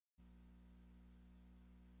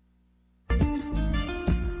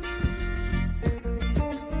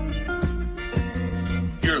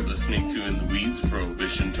listening to in the Weeds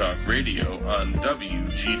Prohibition Talk Radio on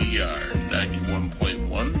WGDR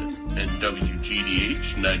 91.1 and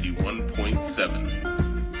WGDH 91.7.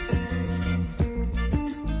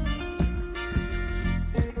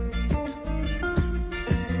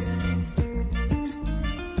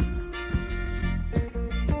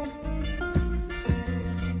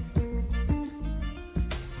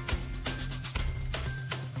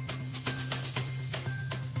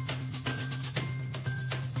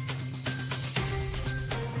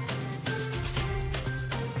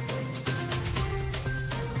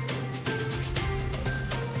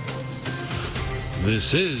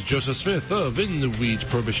 This is Joseph Smith of In the Weeds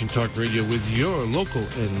Prohibition Talk Radio with your local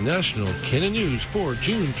and national Canada news for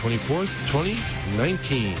June 24th,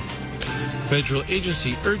 2019. Federal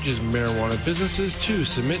agency urges marijuana businesses to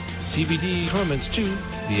submit CBD comments to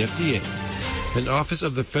the FDA. An Office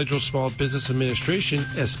of the Federal Small Business Administration,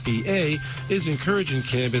 SBA, is encouraging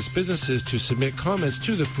cannabis businesses to submit comments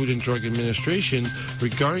to the Food and Drug Administration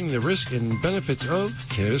regarding the risks and benefits of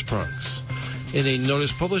cannabis products. In a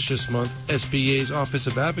notice published this month, SBA's Office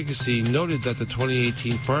of Advocacy noted that the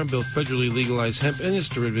 2018 Farm Bill federally legalized hemp and its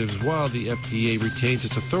derivatives while the FDA retains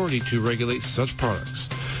its authority to regulate such products.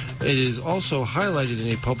 It is also highlighted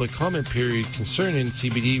in a public comment period concerning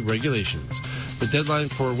CBD regulations, the deadline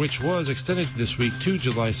for which was extended this week to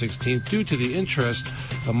July 16th due to the interest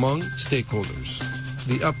among stakeholders.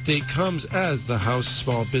 The update comes as the House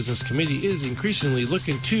Small Business Committee is increasingly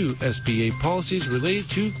looking to SBA policies related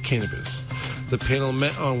to cannabis. The panel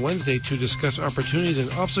met on Wednesday to discuss opportunities and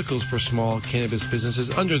obstacles for small cannabis businesses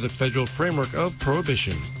under the federal framework of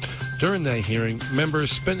prohibition. During that hearing,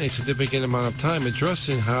 members spent a significant amount of time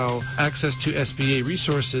addressing how access to SBA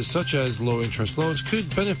resources such as low-interest loans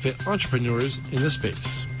could benefit entrepreneurs in the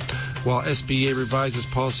space. While SBA revised its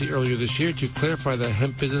policy earlier this year to clarify that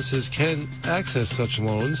hemp businesses can access such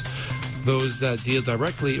loans, those that deal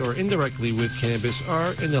directly or indirectly with cannabis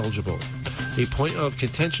are ineligible. A point of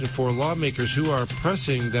contention for lawmakers who are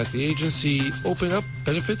pressing that the agency open up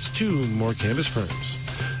benefits to more cannabis firms.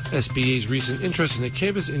 SBA's recent interest in the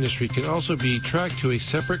cannabis industry can also be tracked to a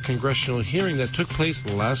separate congressional hearing that took place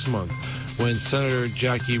last month, when Senator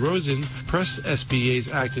Jackie Rosen pressed SBA's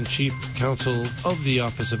acting chief counsel of the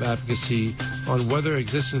Office of Advocacy on whether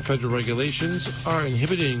existing federal regulations are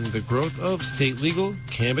inhibiting the growth of state legal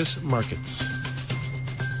cannabis markets.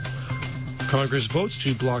 Congress votes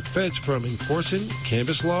to block feds from enforcing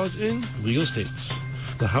cannabis laws in legal states.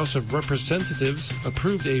 The House of Representatives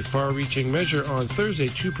approved a far-reaching measure on Thursday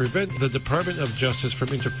to prevent the Department of Justice from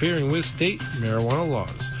interfering with state marijuana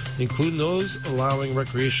laws, including those allowing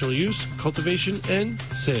recreational use, cultivation, and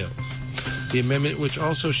sales. The amendment, which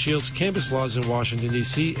also shields cannabis laws in Washington,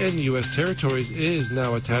 D.C. and U.S. territories, is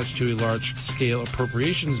now attached to a large-scale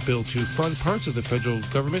appropriations bill to fund parts of the federal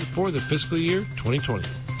government for the fiscal year 2020.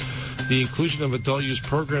 The inclusion of adult use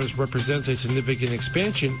programs represents a significant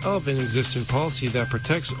expansion of an existing policy that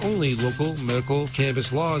protects only local medical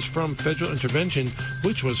cannabis laws from federal intervention,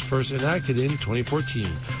 which was first enacted in 2014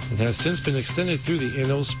 and has since been extended through the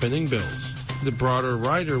annual spending bills. The broader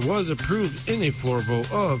rider was approved in a floor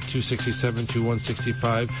vote of 267 to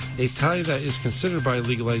 165, a tally that is considered by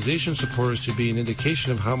legalization supporters to be an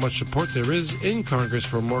indication of how much support there is in Congress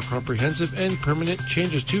for more comprehensive and permanent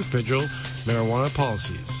changes to federal marijuana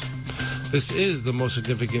policies. This is the most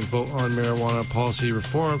significant vote on marijuana policy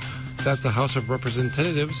reform that the House of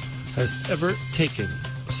Representatives has ever taken,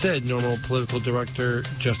 said Normal Political Director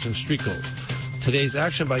Justin Streekel. Today's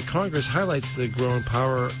action by Congress highlights the growing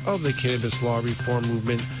power of the cannabis law reform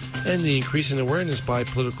movement and the increasing awareness by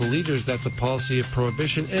political leaders that the policy of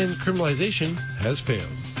prohibition and criminalization has failed.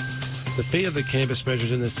 The fate of the cannabis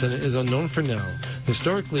measures in the Senate is unknown for now.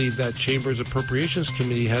 Historically, that Chamber's Appropriations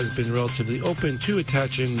Committee has been relatively open to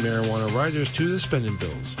attaching marijuana riders to the spending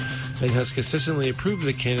bills and has consistently approved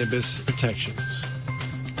the cannabis protections.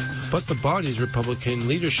 But the body's Republican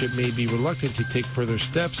leadership may be reluctant to take further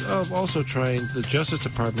steps of also trying the Justice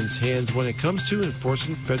Department's hands when it comes to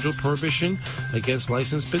enforcing federal prohibition against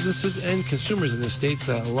licensed businesses and consumers in the states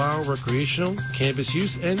that allow recreational cannabis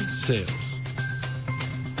use and sales.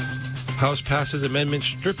 House passes amendment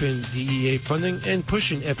stripping DEA funding and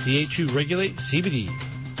pushing FDA to regulate CBD.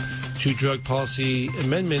 Two drug policy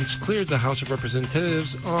amendments cleared the House of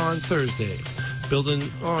Representatives on Thursday, building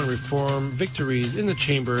on reform victories in the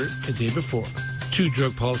chamber the day before. Two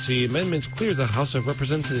drug policy amendments cleared the House of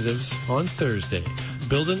Representatives on Thursday,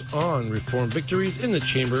 building on reform victories in the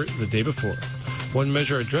chamber the day before. One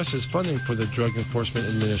measure addresses funding for the Drug Enforcement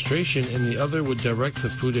Administration, and the other would direct the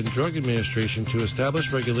Food and Drug Administration to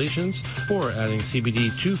establish regulations for adding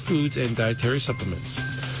CBD to foods and dietary supplements.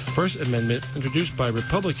 First Amendment, introduced by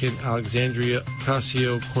Republican Alexandria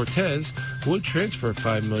Ocasio-Cortez, would transfer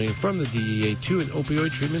 $5 million from the DEA to an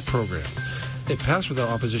opioid treatment program. It passed without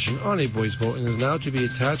opposition on a voice vote and is now to be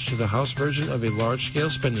attached to the House version of a large-scale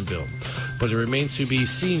spending bill. But it remains to be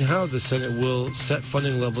seen how the Senate will set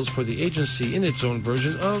funding levels for the agency in its own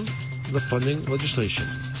version of the funding legislation.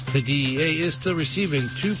 The DEA is still receiving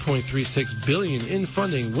 $2.36 billion in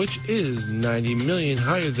funding, which is $90 million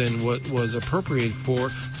higher than what was appropriated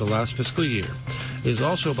for the last fiscal year. It is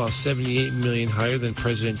also about $78 million higher than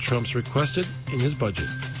President Trump's requested in his budget.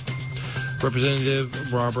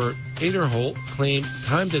 Representative Robert Aderholt claimed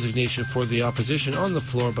time designation for the opposition on the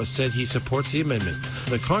floor, but said he supports the amendment.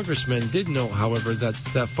 The congressman did note, however, that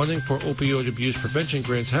funding for opioid abuse prevention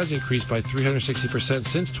grants has increased by 360%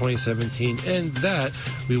 since 2017, and that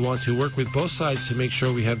we want to work with both sides to make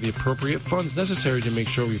sure we have the appropriate funds necessary to make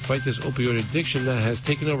sure we fight this opioid addiction that has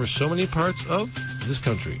taken over so many parts of this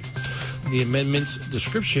country. The amendment's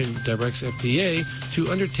description directs FDA to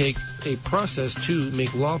undertake a process to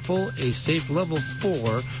make lawful a safe level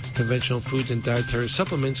for conventional foods and dietary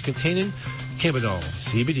supplements containing cannabidol,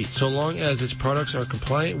 CBD, so long as its products are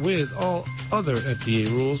compliant with all other FDA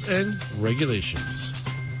rules and regulations.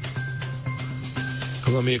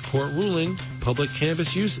 Columbia court ruling, public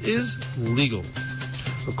cannabis use is legal.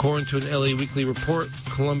 According to an LA Weekly report,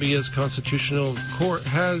 Columbia's Constitutional Court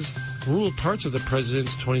has ruled parts of the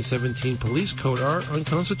president's 2017 police code are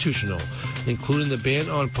unconstitutional, including the ban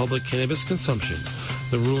on public cannabis consumption.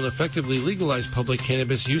 The ruling effectively legalized public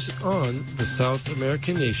cannabis use on the South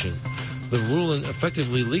American nation. The ruling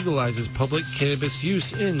effectively legalizes public cannabis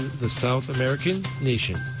use in the South American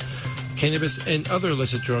nation. Cannabis and other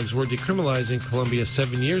illicit drugs were decriminalized in Colombia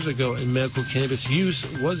 7 years ago, and medical cannabis use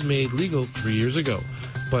was made legal 3 years ago.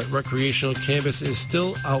 But recreational cannabis is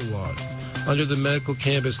still outlawed. Under the medical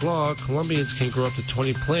cannabis law, Colombians can grow up to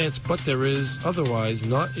 20 plants, but there is otherwise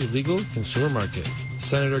not a legal consumer market.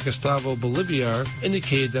 Senator Gustavo Bolivar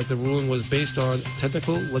indicated that the ruling was based on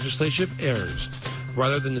technical legislative errors,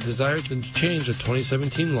 rather than the desire to change the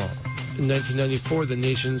 2017 law. In 1994, the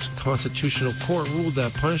nation's constitutional court ruled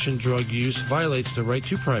that punishing drug use violates the right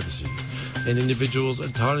to privacy, an individual's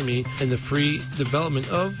autonomy, and the free development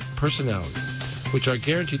of personality, which are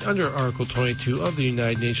guaranteed under Article 22 of the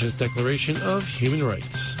United Nations Declaration of Human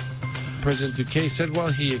Rights. President Duque said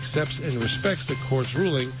while he accepts and respects the court's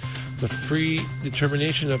ruling, the free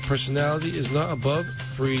determination of personality is not above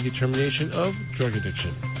free determination of drug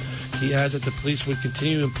addiction. He added that the police would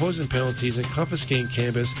continue imposing penalties and confiscating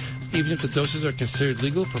cannabis even if the doses are considered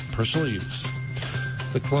legal for personal use.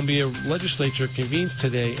 The Columbia legislature convenes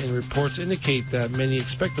today, and reports indicate that many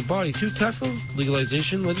expect the body to tackle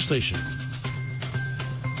legalization legislation.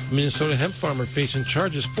 Minnesota hemp farmer facing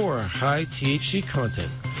charges for high THC content.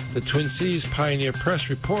 The Twin Cities Pioneer Press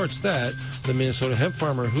reports that the Minnesota hemp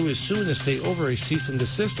farmer, who is suing the state over a cease and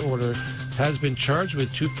desist order, has been charged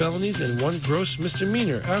with 2 felonies and 1 gross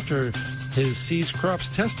misdemeanor after his seized crops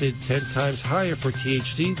tested 10 times higher for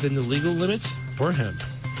THC than the legal limits for hemp.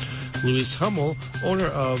 Louis Hummel, owner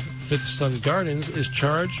of Fifth Sun Gardens, is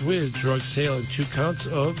charged with drug sale and 2 counts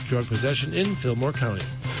of drug possession in Fillmore County.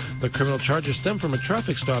 The criminal charges stem from a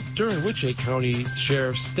traffic stop during which a county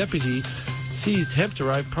sheriff's deputy seized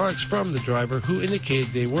hemp-derived products from the driver, who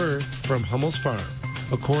indicated they were from Hummel's farm.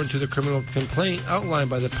 According to the criminal complaint outlined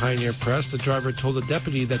by the Pioneer Press, the driver told the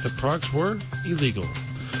deputy that the products were illegal.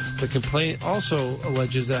 The complaint also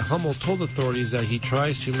alleges that Hummel told authorities that he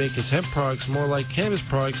tries to make his hemp products more like cannabis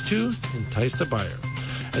products to entice the buyer,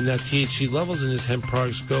 and that THC levels in his hemp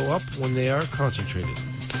products go up when they are concentrated.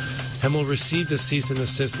 Hummel received a cease and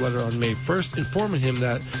desist letter on May 1st informing him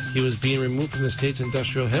that he was being removed from the state's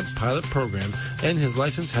industrial hemp pilot program and his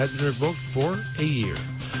license had been revoked for a year.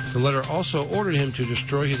 The letter also ordered him to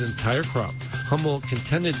destroy his entire crop. Hummel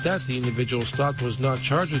contended that the individual stocked was not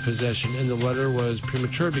charged with possession, and the letter was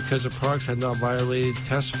premature because the products had not violated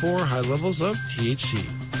tests for high levels of THC.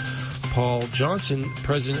 Paul Johnson,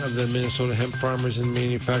 president of the Minnesota Hemp Farmers and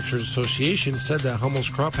Manufacturers Association, said that Hummel's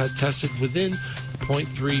crop had tested within the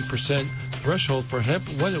 0.3% threshold for hemp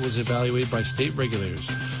when it was evaluated by state regulators.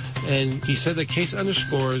 And he said the case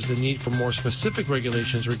underscores the need for more specific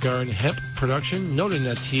regulations regarding hemp production, noting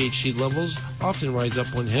that THC levels often rise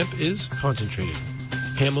up when hemp is concentrated.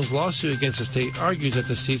 Hamill's lawsuit against the state argues that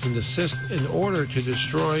the cease and desist in order to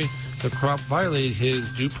destroy the crop violated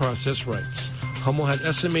his due process rights. Hummel had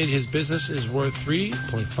estimated his business is worth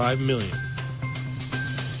 $3.5 million.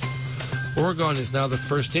 Oregon is now the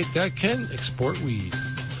first state that can export weed.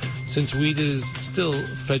 Since weed is still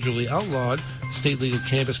federally outlawed, state legal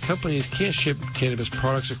cannabis companies can't ship cannabis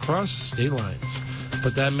products across state lines.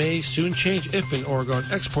 But that may soon change if an Oregon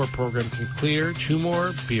export program can clear 2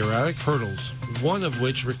 more bureaucratic hurdles, one of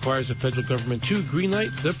which requires the federal government to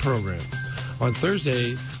greenlight the program. On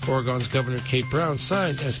Thursday, Oregon's Governor Kate Brown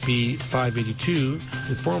signed SB 582,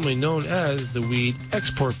 informally known as the Weed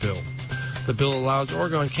Export Bill. The bill allows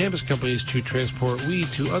Oregon cannabis companies to transport weed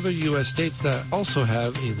to other U.S. states that also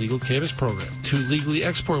have a legal cannabis program. To legally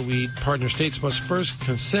export weed, partner states must first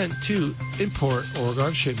consent to import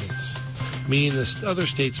Oregon shipments, meaning the other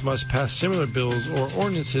states must pass similar bills or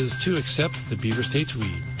ordinances to accept the Beaver State's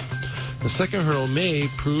weed. The second hurdle may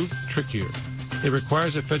prove trickier. It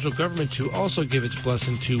requires the federal government to also give its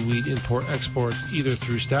blessing to weed import-exports either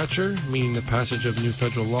through stature, meaning the passage of new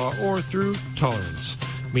federal law, or through tolerance,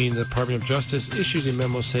 meaning the Department of Justice issues a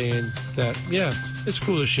memo saying that, yeah, it's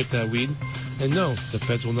cool to ship that weed, and no, the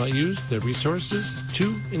feds will not use their resources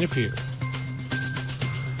to interfere.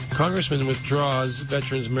 Congressman withdraws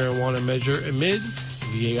veterans' marijuana measure amid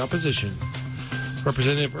VA opposition.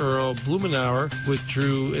 Representative Earl Blumenauer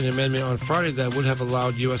withdrew an amendment on Friday that would have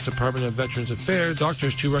allowed U.S. Department of Veterans Affairs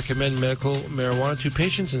doctors to recommend medical marijuana to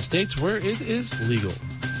patients in states where it is legal.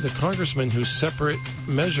 The congressman, whose separate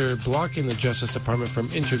measure blocking the Justice Department from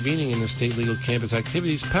intervening in the state legal cannabis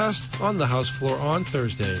activities, passed on the House floor on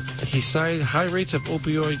Thursday. He cited high rates of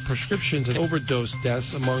opioid prescriptions and overdose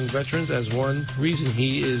deaths among veterans as one reason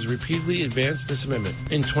he is repeatedly advanced this amendment.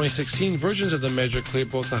 In 2016, versions of the measure cleared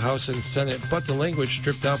both the House and Senate, but the language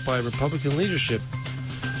stripped out by Republican leadership.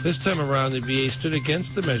 This time around, the VA stood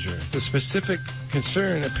against the measure. The specific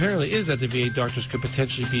concern apparently is that the VA doctors could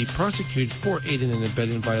potentially be prosecuted for aiding and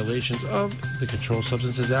abetting violations of the Controlled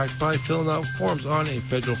Substances Act by filling out forms on a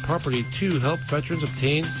federal property to help veterans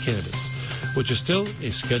obtain cannabis, which is still a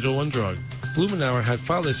Schedule I drug. Blumenauer had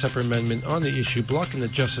filed a separate amendment on the issue blocking the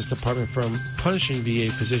Justice Department from punishing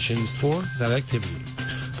VA physicians for that activity,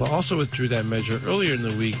 but also withdrew that measure earlier in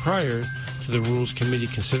the week prior to the Rules Committee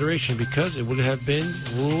consideration because it would have been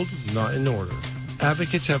ruled not in order.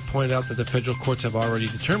 Advocates have pointed out that the federal courts have already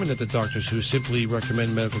determined that the doctors who simply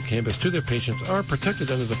recommend medical cannabis to their patients are protected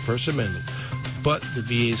under the First Amendment. But the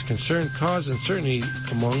VA's concern caused uncertainty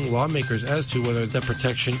among lawmakers as to whether that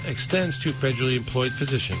protection extends to federally employed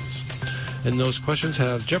physicians. And those questions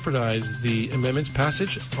have jeopardized the amendment's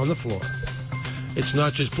passage on the floor. It's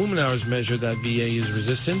not just Blumenauer's measure that VA is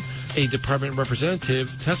resistant. A department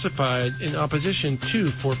representative testified in opposition to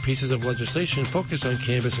 4 pieces of legislation focused on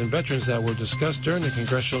cannabis and veterans that were discussed during the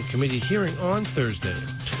congressional committee hearing on Thursday,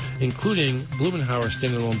 including Blumenauer's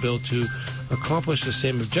standalone bill to accomplish the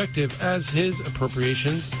same objective as his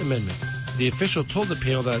appropriations amendment. The official told the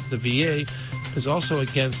panel that the VA is also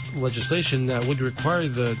against legislation that would require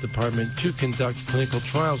the department to conduct clinical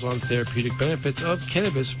trials on therapeutic benefits of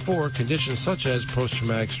cannabis for conditions such as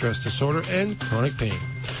post-traumatic stress disorder and chronic pain.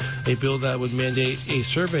 A bill that would mandate a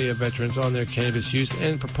survey of veterans on their cannabis use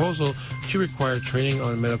and proposal to require training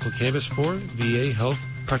on medical cannabis for VA health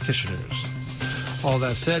practitioners. All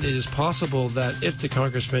that said, it is possible that if the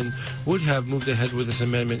congressman would have moved ahead with this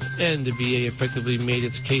amendment and the VA effectively made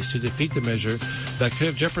its case to defeat the measure, that could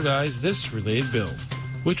have jeopardized this related bill,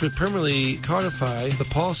 which would permanently codify the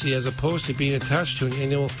policy as opposed to being attached to an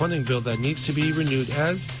annual funding bill that needs to be renewed,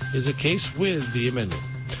 as is the case with the amendment.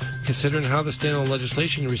 Considering how the standalone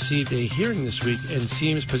legislation received a hearing this week and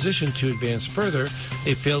seems positioned to advance further,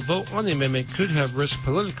 a failed vote on the amendment could have risked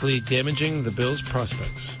politically damaging the bill's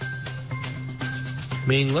prospects.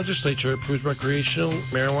 Maine legislature approves recreational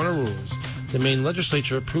marijuana rules. The Maine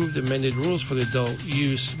legislature approved amended rules for the adult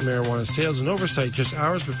use marijuana sales and oversight just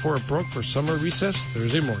hours before it broke for summer recess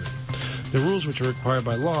Thursday morning. The rules, which are required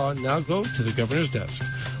by law, now go to the governor's desk.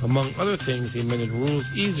 Among other things, the amended rules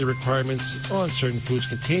ease the requirements on certain foods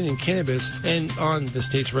containing cannabis and on the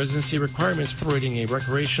state's residency requirements for operating a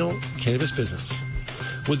recreational cannabis business.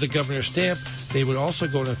 With the governor's stamp, they would also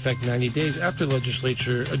go into effect 90 days after the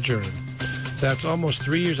legislature adjourned. That's almost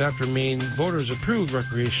 3 years after Maine voters approved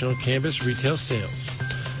recreational cannabis retail sales.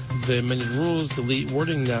 The amended rules delete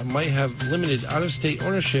wording that might have limited out-of-state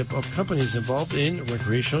ownership of companies involved in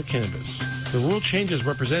recreational cannabis. The rule changes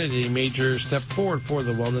represented a major step forward for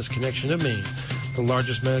the Wellness Connection of Maine, the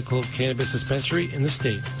largest medical cannabis dispensary in the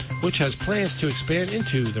state, which has plans to expand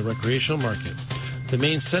into the recreational market. The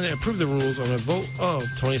Maine Senate approved the rules on a vote of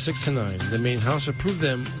 26-9. The Maine House approved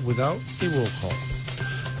them without a roll call.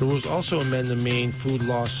 The rules also amend the Maine food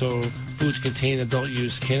law so foods containing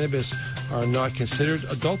adult-use cannabis are not considered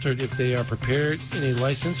adulterated if they are prepared in a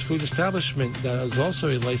licensed food establishment that is also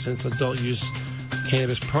a licensed adult-use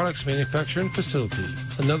cannabis products manufacturing facility.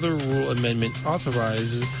 Another rule amendment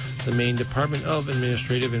authorizes the Maine Department of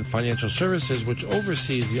Administrative and Financial Services, which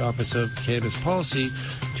oversees the Office of Cannabis Policy,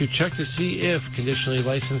 to check to see if conditionally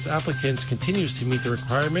licensed applicants continues to meet the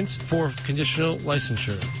requirements for conditional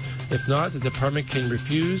licensure. If not, the department can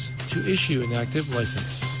refuse to issue an active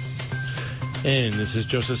license. And this is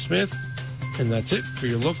Joseph Smith, and that's it for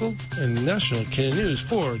your local and national Canada News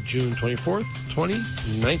for June 24th,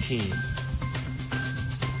 2019.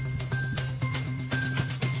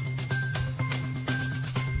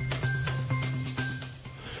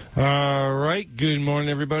 All right. Good morning,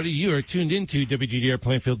 everybody. You are tuned into WGDR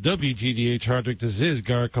Plainfield, WGDH Hardwick. This is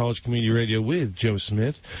Gar College Community Radio with Joe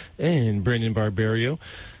Smith and Brandon Barberio.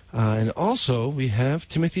 And also, we have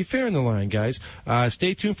Timothy Fair on the line, guys.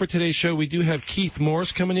 Stay tuned for today's show. We do have Keith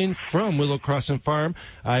Morris coming in from Willow Crossing Farm.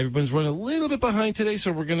 Everyone's running a little bit behind today,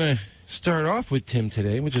 so we're going to start off with Tim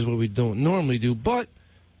today, which is what we don't normally do, but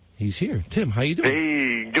he's here. Tim, how you doing?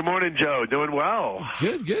 Hey, good morning, Joe. Doing well.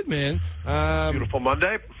 Good, man. Beautiful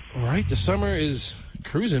Monday. All right, the summer is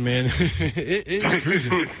cruising, man. It is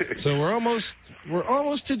cruising. So we're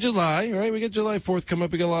almost to July, right? We got July 4th coming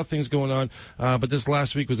up. We got a lot of things going on. But this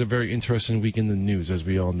last week was a very interesting week in the news, as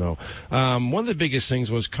we all know. One of the biggest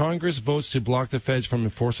things was Congress votes to block the feds from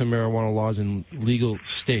enforcing marijuana laws in legal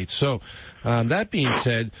states. So that being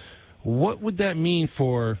said, what would that mean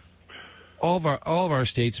for all of our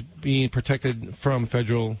states being protected from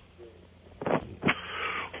federal?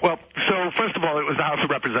 Well, so first of all, it was the House of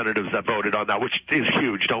Representatives that voted on that, which is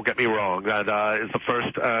huge. Don't get me wrong. That is the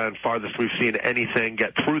first and farthest we've seen anything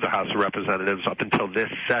get through the House of Representatives up until this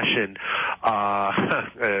session.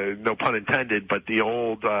 No pun intended, but the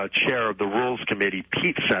old chair of the Rules Committee,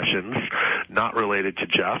 Pete Sessions, not related to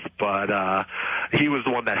Jeff, but he was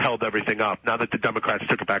the one that held everything up. Now that the Democrats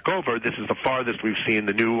took it back over, this is the farthest we've seen.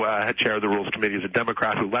 The new head chair of the Rules Committee is a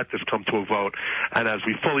Democrat who let this come to a vote, and as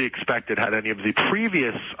we fully expected, had any of the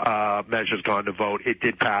previous measures gone to vote, it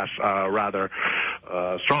did pass rather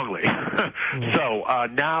strongly. So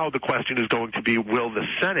now the question is going to be, will the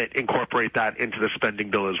Senate incorporate that into the spending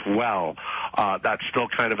bill as well? That's still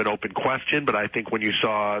kind of an open question, but I think when you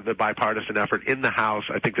saw the bipartisan effort in the House,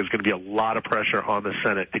 I think there's going to be a lot of pressure on the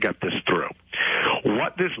Senate to get this through.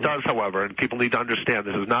 What this does, however, and people need to understand,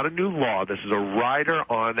 this is not a new law. This is a rider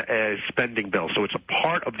on a spending bill, so it's a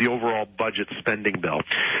part of the overall budget spending bill.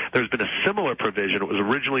 There's been a similar provision. It was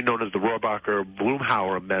originally known as the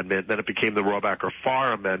Rohrabacher-Blumhauer Amendment, then it became the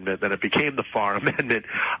Rohrabacher-Farr Amendment, then it became the Farr Amendment,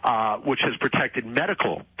 which has protected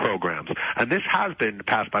medical programs. And this has been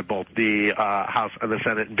passed by both the House and the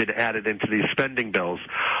Senate and been added into these spending bills.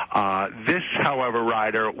 This, however,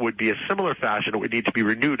 rider would be a similar fashion. It would need to be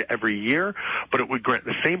renewed every year, but it would grant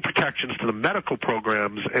the same protections to the medical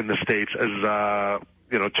programs in the states as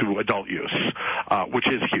to adult use, which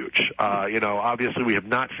is huge. Obviously we have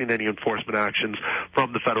not seen any enforcement actions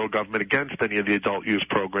from the federal government against any of the adult use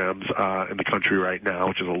programs in the country right now,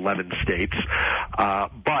 which is 11 states.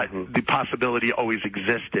 But the possibility always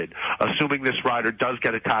existed. Assuming this rider does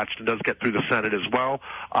get attached and does get through the Senate as well,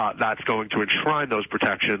 that's going to enshrine those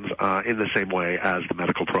protections in the same way as the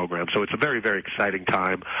medical program. So it's a very, very exciting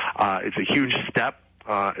time. It's a huge step.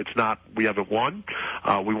 It's not, we haven't won.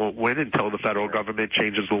 We won't win until the federal government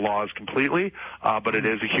changes the laws completely, but it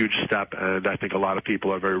is a huge step, and I think a lot of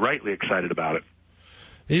people are very rightly excited about it.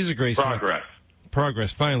 It is a great progress.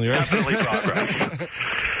 Progress, finally, right? Definitely progress.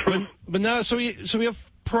 but now, so we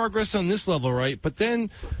have progress on this level, right? But then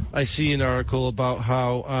I see an article about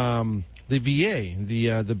how the VA,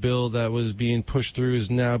 the bill that was being pushed through, is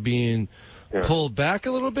now being pulled back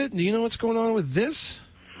a little bit. Do you know what's going on with this?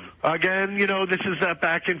 Again, this is that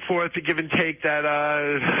back and forth, the give and take that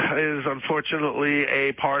is unfortunately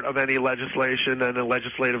a part of any legislation and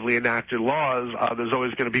legislatively enacted laws. There's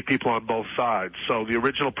always going to be people on both sides. So the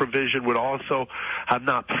original provision would also have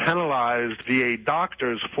not penalized VA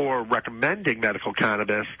doctors for recommending medical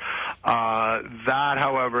cannabis. That,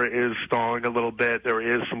 however, is stalling a little bit. There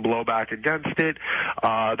is some blowback against it.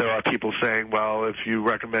 There are people saying, well, if you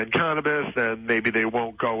recommend cannabis, then maybe they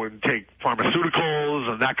won't go and take pharmaceuticals,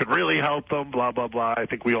 and that could really help them, blah, blah, blah. I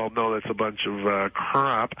think we all know that's a bunch of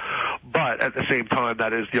crap. But at the same time,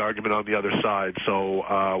 that is the argument on the other side.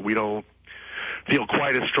 So we don't feel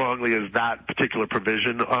quite as strongly as that particular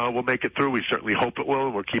provision will make it through. We certainly hope it will,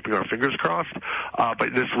 and we're keeping our fingers crossed.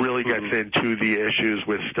 But this really gets into the issues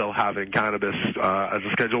with still having cannabis as a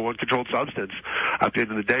Schedule I controlled substance. At the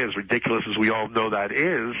end of the day, as ridiculous as we all know that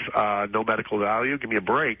is, no medical value, give me a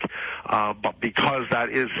break. But because that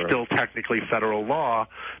is still technically federal law,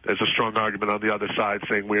 there's a strong argument on the other side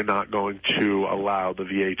saying we're not going to allow the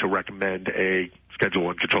VA to recommend a Schedule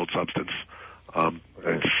I controlled substance.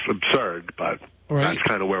 It's absurd, but that's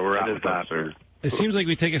kind of where we're at with that. it seems like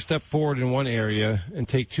we take a step forward in one area and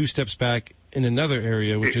take 2 steps back in another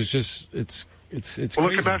area, which is just it's well,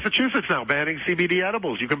 crazy. look at Massachusetts now, banning CBD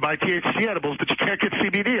edibles. You can buy THC edibles, but you can't get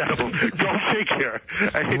CBD edibles. Go figure.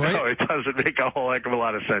 Right? No, it doesn't make a whole heck of a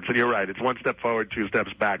lot of sense. And you're right. It's 1 step forward, 2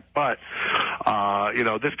 steps back. But,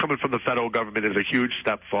 this coming from the federal government is a huge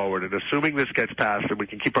step forward. And assuming this gets passed, and we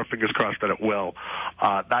can keep our fingers crossed that it will,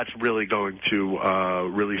 that's really going to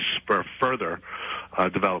really spur further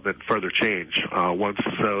development, further change. Once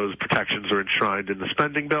those protections are enshrined in the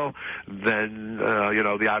spending bill, then,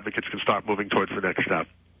 the advocates can start moving towards the next step.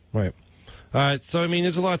 Right. So, I mean,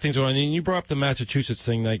 there's a lot of things going on. And you brought up the Massachusetts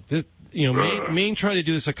thing. Like, this, Maine tried to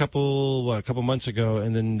do this a couple months ago,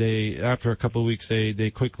 and then after a couple of weeks,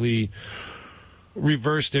 they quickly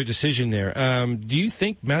reversed their decision there. Do you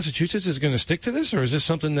think Massachusetts is going to stick to this, or is this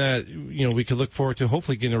something that, we could look forward to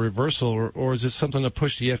hopefully getting a reversal, or is this something to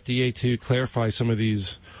push the FDA to clarify some of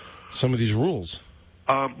these rules?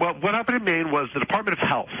 Well, what happened in Maine was the Department of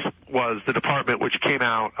Health was the department which came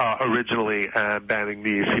out originally banning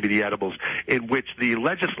the CBD edibles, in which the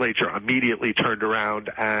legislature immediately turned around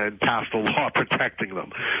and passed a law protecting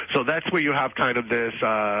them. So that's where you have kind of this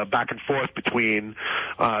back and forth between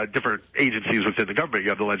different agencies within the government. You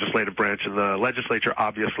have the legislative branch and the legislature,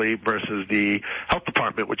 obviously, versus the health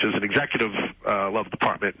department, which is an executive level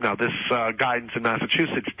department. Now, this guidance in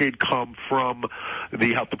Massachusetts did come from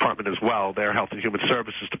the health department as well, their Health and Human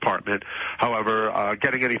Services department. However,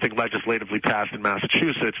 getting anything legislatively passed in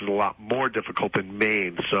Massachusetts is a lot more difficult than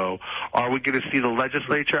Maine. So are we going to see the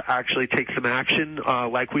legislature actually take some action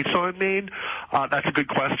like we saw in Maine? That's a good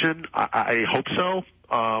question. I hope so.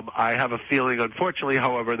 I have a feeling, unfortunately,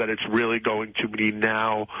 however, that it's really going to be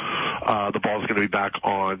now the ball's going to be back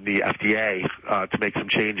on the FDA to make some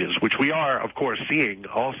changes, which we are, of course, seeing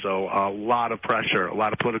also a lot of pressure, a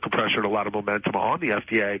lot of political pressure, and a lot of momentum on the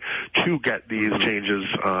FDA to get these changes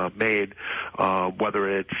made,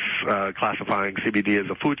 whether it's classifying CBD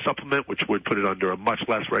as a food supplement, which would put it under a much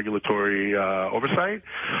less regulatory oversight,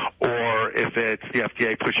 or if it's the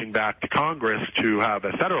FDA pushing back to Congress to have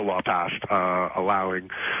a federal law passed allowing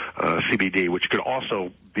CBD, which could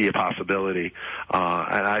also be a possibility.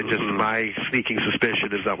 And my sneaking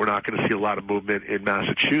suspicion is that we're not going to see a lot of movement in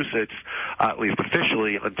Massachusetts, at least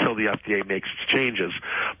officially, until the FDA makes its changes.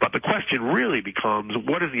 But the question really becomes,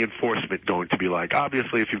 what is the enforcement going to be like?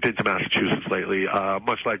 Obviously, if you've been to Massachusetts lately,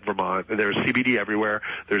 much like Vermont, there's CBD everywhere.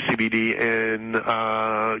 There's CBD in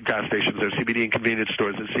gas stations. There's CBD in convenience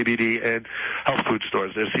stores. There's CBD in health food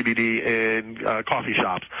stores. There's CBD in coffee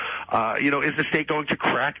shops. Is the state going to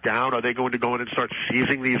crack down? Are they going to go in and start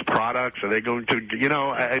seizing these products? Are they going to,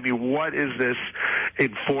 what is this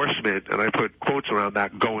enforcement, and I put quotes around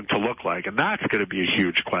that, going to look like? And that's going to be a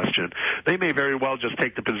huge question. They may very well just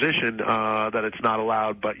take the position that it's not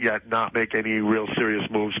allowed, but yet not make any real serious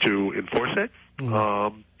moves to enforce it.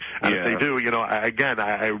 And if they do,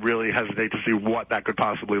 I really hesitate to see what that could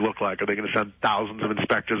possibly look like. Are they going to send thousands of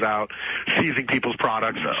inspectors out, seizing people's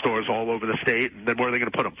products in stores all over the state, and then where are they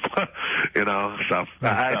going to put them? So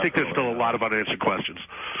I think there's still a lot of unanswered questions.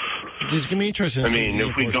 It's going to be interesting.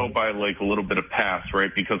 If we go by like a little bit of past,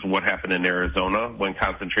 right, because of what happened in Arizona when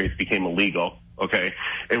concentrates became illegal, okay,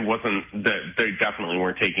 it wasn't that they definitely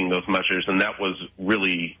weren't taking those measures, and that was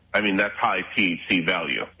really, that's high THC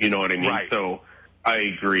value. You know what I mean? Right. So I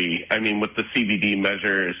agree. With the CBD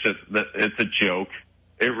measure, it's just that it's a joke.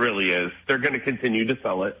 It really is. They're going to continue to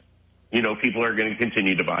sell it. People are going to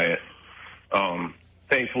continue to buy it.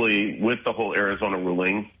 Thankfully, with the whole Arizona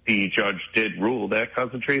ruling, the judge did rule that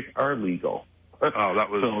concentrates are legal. That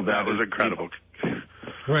was incredible.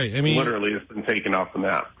 Right. Literally, it's been taken off the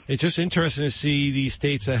map. It's just interesting to see these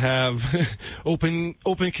states that have open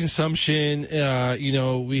consumption.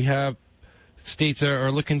 We have states that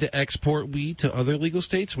are looking to export weed to other legal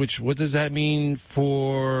states, what does that mean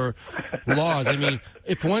for laws?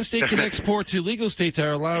 If one state can export to legal states that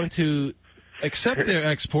are allowed to accept their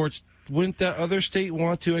exports, wouldn't that other state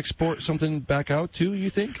want to export something back out too,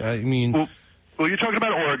 you think? Well, you're talking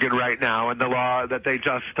about Oregon right now and the law that they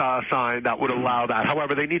just signed that would allow that.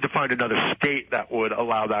 However, they need to find another state that would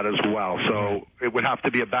allow that as well. So it would have to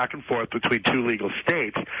be a back and forth between two legal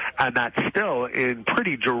states, and that's still in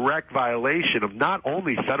pretty direct violation of not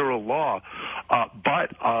only federal law,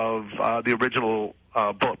 but of the original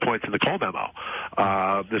bullet points in the Cole memo.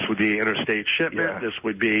 This would be interstate shipment. This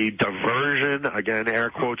would be diversion, again, air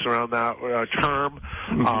quotes around that term,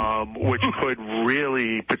 which could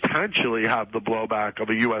really potentially have the blowback of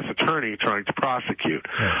a U.S. attorney trying to prosecute.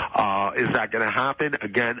 Is that going to happen?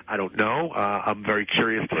 Again, I don't know. I'm very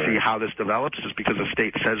curious to see how this develops. Just because a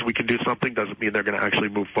state says we can do something doesn't mean they're going to actually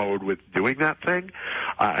move forward with doing that thing.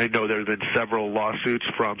 I know there have been several lawsuits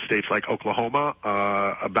from states like Oklahoma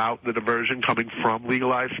about the diversion coming from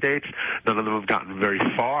legalized states. None of them have gotten very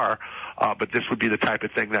far, but this would be the type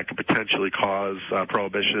of thing that could potentially cause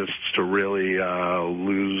prohibitionists to really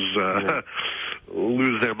lose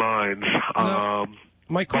their minds.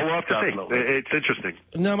 We'll have to see. It's interesting.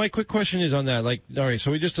 Now, my quick question is on that. Like, all right,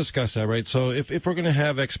 so we just discussed that, right? So if we're going to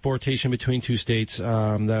have exportation between two states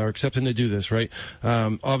that are accepting to do this, right?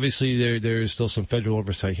 Obviously, there's still some federal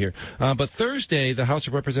oversight here. But Thursday, the House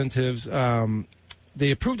of Representatives,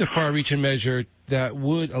 they approved a far-reaching measure that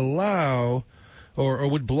would allow or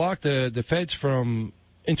would block the feds from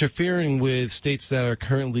interfering with states that are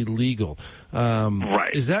currently legal.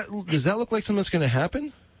 Right. Does that look like something that's going to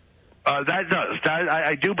happen? That does.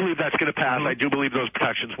 I do believe that's going to pass. I do believe those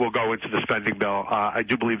protections will go into the spending bill. I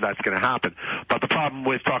do believe that's going to happen. But the problem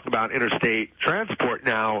with talking about interstate transport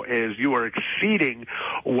now is you are exceeding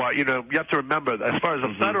what, you have to remember, as far as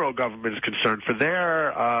the federal government is concerned, for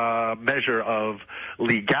their measure of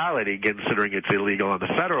legality, considering it's illegal on the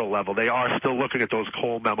federal level, they are still looking at those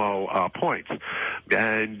Cole memo points.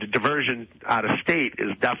 And diversion out of state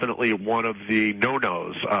is definitely one of the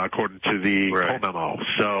no-nos, according to the Cole memo.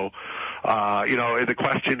 So, the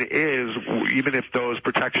question is, even if those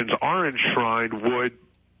protections are enshrined, would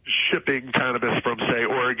shipping cannabis from, say,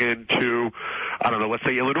 Oregon to, I don't know, let's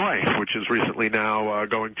say Illinois, which is recently now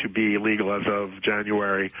going to be legal as of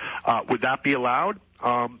January, would that be allowed?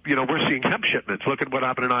 We're seeing hemp shipments. Look at what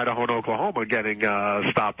happened in Idaho and Oklahoma getting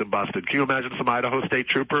stopped and busted. Can you imagine some Idaho state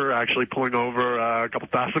trooper actually pulling over a couple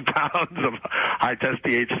thousand pounds of high-test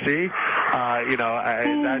THC?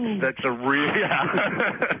 That's a real,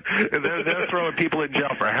 they're throwing people in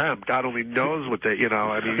jail for hemp. God only knows what they,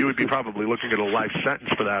 you would be probably looking at a life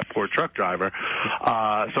sentence for that poor truck driver.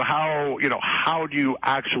 So how do you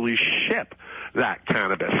actually ship that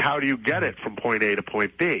cannabis? How do you get it from point A to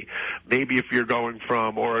point B? Maybe if you're going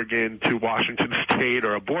from Oregon to Washington State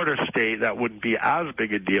or a border state, that wouldn't be as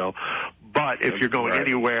big a deal. But if you're going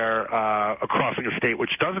anywhere crossing a state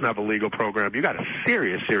which doesn't have a legal program, you got a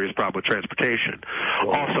serious problem with transportation.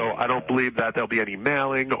 Also, I don't believe that there'll be any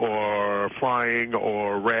mailing or flying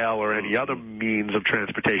or rail or any other means of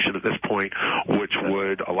transportation at this point which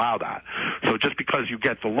would allow that. So just because you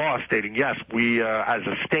get the law stating, yes, we as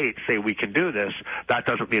a state say we can do this, that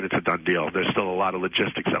doesn't mean it's a done deal. There's still a lot of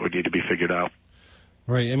logistics that would need to be figured out.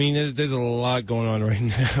 Right. I mean, there's a lot going on right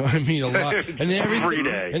now. I mean, a lot. And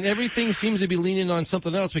everything seems to be leaning on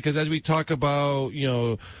something else, because as we talk about,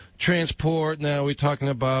 transport, now we're talking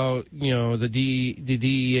about, the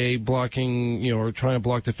DEA blocking, or trying to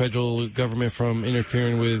block the federal government from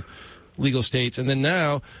interfering with legal states. And then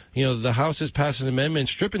now, the House is passing an amendment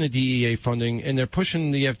stripping the DEA funding, and they're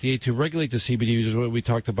pushing the FDA to regulate the CBD, which is what we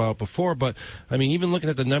talked about before. But, I mean, even looking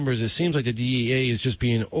at the numbers, it seems like the DEA is just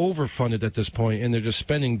being overfunded at this point, and they're just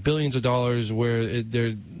spending billions of dollars where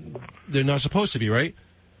they're not supposed to be, right?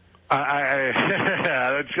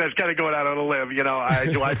 That's kind of going out on a limb.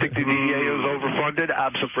 Do I think the DEA is overfunded?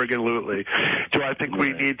 Absolutely. Do I think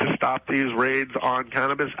we need to stop these raids on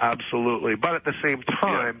cannabis? Absolutely. But at the same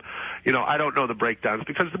time, I don't know the breakdowns,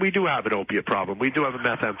 because we do have an opiate problem. We do have a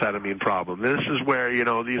methamphetamine problem. This is where,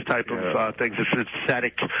 these type of things, the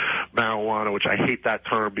synthetic marijuana, which I hate that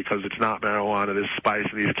term because it's not marijuana, this spice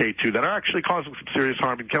and these K2 that are actually causing some serious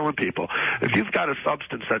harm and killing people. If you've got a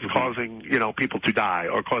substance that's causing, people to die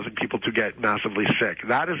or causing people to get massively sick,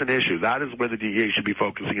 that is an issue. That is where the DEA should be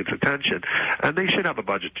focusing its attention, and they should have a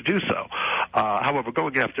budget to do so. However,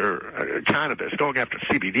 going after cannabis, going after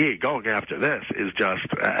CBD, going after this is just,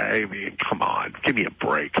 come on, give me a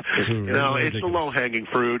break. It's the low-hanging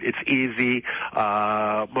fruit. It's easy.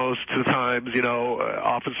 Most of the times,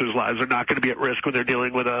 officers' lives are not going to be at risk when they're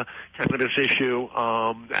dealing with a cannabis issue,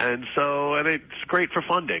 and it's great for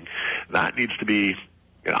funding. That needs to be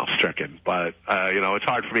stricken. But, it's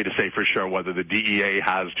hard for me to say for sure whether the DEA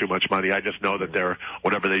has too much money. I just know that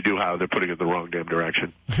whatever they do have, they're putting it in the wrong damn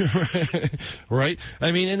direction. Right.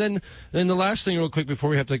 I mean, and then the last thing real quick before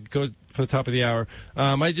we have to go for the top of the hour,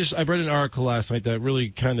 I read an article last night that really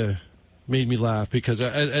kind of made me laugh, because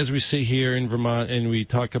as we sit here in Vermont and we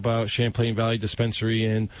talk about Champlain Valley Dispensary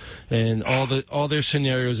and all their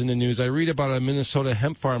scenarios in the news, I read about a Minnesota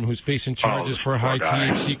hemp farm who's facing charges for high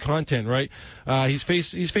THC content. Right, he's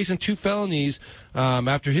facing 2 felonies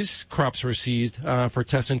after his crops were seized for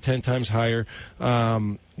testing 10 times higher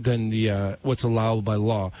than the what's allowed by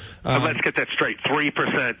law. Let's get that straight: 3%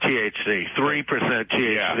 THC, 3%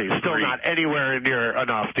 THC. Yeah, Still not anywhere near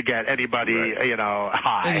enough to get anybody,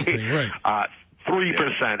 high. Anything, right.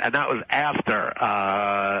 3%, and that was after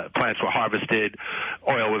plants were harvested,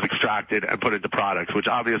 oil was extracted, and put into products, which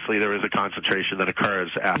obviously there is a concentration that occurs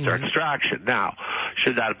after extraction. Now,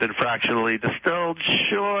 should that have been fractionally distilled?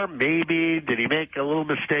 Sure, maybe. Did he make a little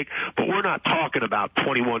mistake? But we're not talking about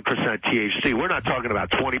 21% THC. We're not talking about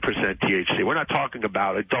 20% THC. We're not talking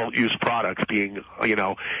about adult use products being,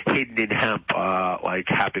 hidden in hemp like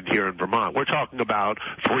happened here in Vermont. We're talking about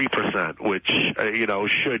 3%, which,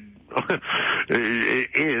 should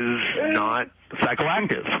is not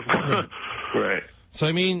psychoactive. Right. So,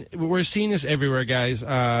 I mean, we're seeing this everywhere, guys.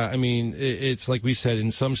 It's like we said, in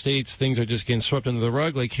some states, things are just getting swept under the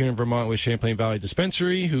rug, like here in Vermont with Champlain Valley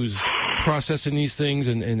Dispensary, who's processing these things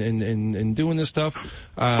and doing this stuff.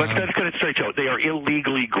 Let's get it straight, Joe. They are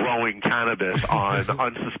illegally growing cannabis on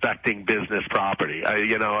unsuspecting business property. I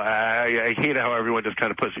hate how everyone just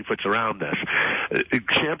kind of pussyfoots around this.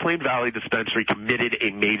 Champlain Valley Dispensary committed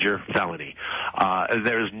a major felony.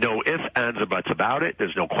 There's no ifs, ands, or buts about it.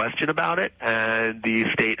 There's no question about it. And the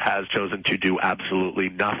state has chosen to do absolutely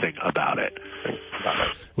nothing about it.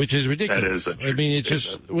 Which is ridiculous. It's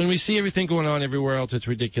just, when we see everything going on everywhere else, it's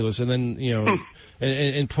ridiculous. And then,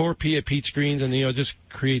 and poor peach screens, and, it just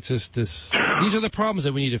creates this, these are the problems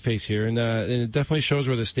that we need to face here. And it definitely shows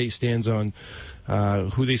where the state stands on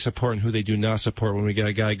who they support and who they do not support when we got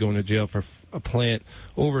a guy going to jail for a plant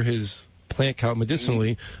over his plant count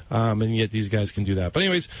medicinally, and yet these guys can do that. But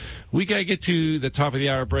anyways, we got to get to the top of the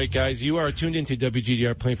hour break, guys. You are tuned into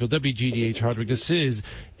WGDR Plainfield, WGDH Hardwick. This is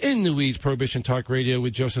In the Weeds Prohibition Talk Radio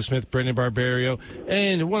with Joseph Smith, Brendan Barberio,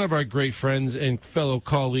 and one of our great friends and fellow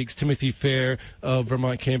colleagues, Timothy Fair of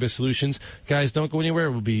Vermont Cannabis Solutions. Guys, don't go anywhere.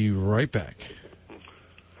 We'll be right back.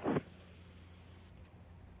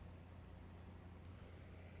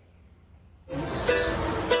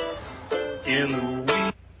 In the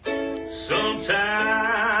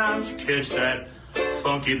sometimes you catch that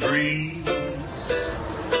funky breeze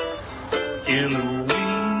in the weeds.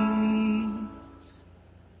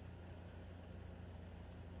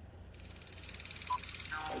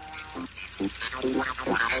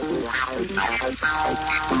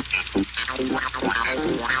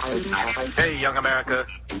 Hey, young America,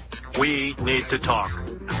 we need to talk.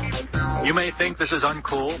 You may think this is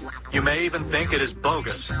uncool. You may even think it is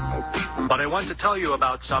bogus. But I want to tell you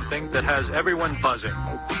about something that has everyone buzzing.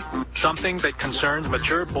 Something that concerns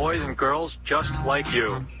mature boys and girls just like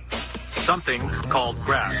you. Something called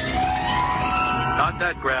grass. Not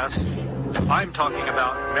that grass. I'm talking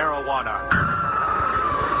about marijuana.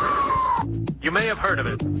 You may have heard of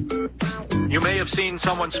it. You may have seen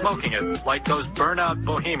someone smoking it, like those burnout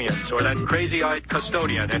bohemians or that crazy-eyed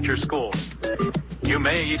custodian at your school. You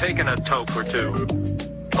may have taken a toke or two.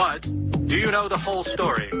 But do you know the whole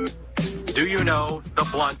story? Do you know the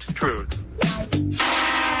blunt truth?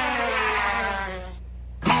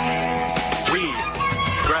 Weed,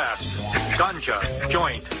 grass, ganja,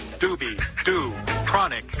 joint, doobie, do,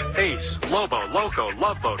 chronic, ace, lobo, loco,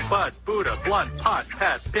 love boat, bud, Buddha, blunt, pot,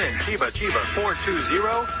 pat, pin, chiba,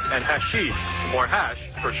 420, and hashish, or hash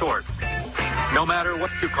for short. No matter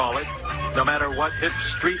what you call it, no matter what hip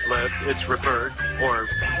street live it's referred or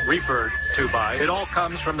referred to by, it all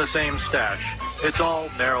comes from the same stash. It's all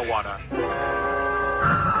marijuana.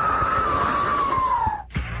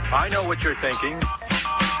 I know what you're thinking.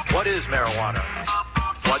 What is marijuana?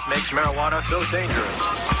 What makes marijuana so dangerous?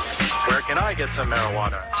 Where can I get some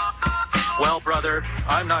marijuana? Well, brother,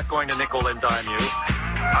 I'm not going to nickel and dime you.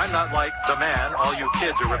 I'm not like the man all you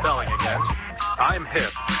kids are rebelling against. I'm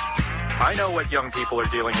hip. I know what young people are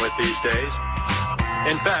dealing with these days.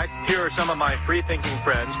 In fact, here are some of my free-thinking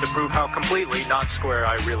friends to prove how completely not square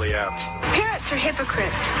I really am. Parents are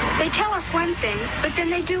hypocrites. They tell us one thing, but then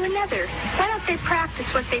they do another. Why don't they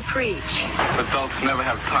practice what they preach? Adults never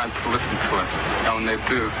have time to listen to us. And when they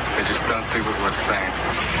do, they just don't do what we're saying.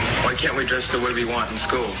 Why can't we dress the way we want in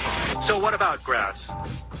school? So what about grass?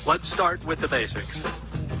 Let's start with the basics.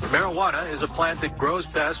 Marijuana is a plant that grows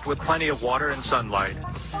best with plenty of water and sunlight.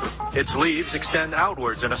 Its leaves extend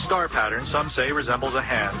outwards in a star pattern some say resembles a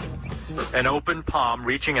hand, an open palm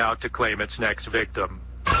reaching out to claim its next victim.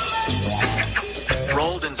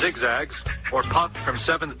 Rolled in zigzags or puffed from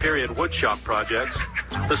 7th period woodshop projects,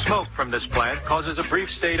 the smoke from this plant causes a brief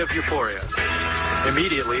state of euphoria,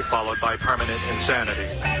 immediately followed by permanent insanity.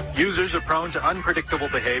 Users are prone to unpredictable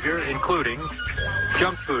behavior, including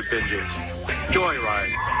junk food binges,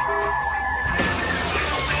 joyride,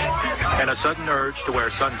 and a sudden urge to wear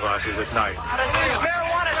sunglasses at night.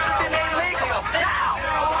 Marijuana should be made legal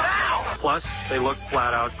now! Plus, they look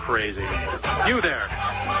flat out crazy. You there!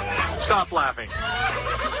 Stop laughing.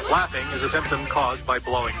 Laughing is a symptom caused by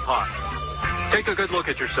blowing pot. Take a good look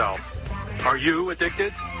at yourself. Are you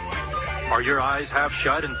addicted? Are your eyes half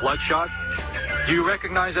shut and bloodshot? Do you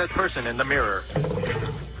recognize that person in the mirror?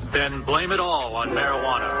 Then blame it all on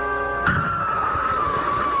marijuana.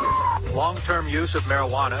 Long-term use of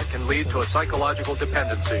marijuana can lead to a psychological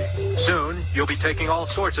dependency. Soon, you'll be taking all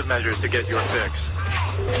sorts of measures to get your fix.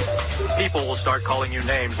 People will start calling you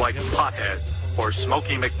names like pothead or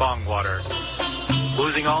Smoky McBongwater.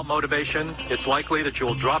 Losing all motivation, it's likely that you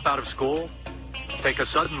will drop out of school, take a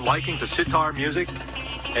sudden liking to sitar music,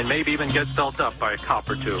 and maybe even get felt up by a cop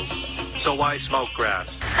or two. So why smoke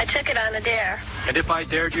grass? I took it on a dare. And if I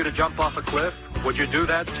dared you to jump off a cliff, would you do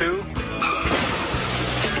that too?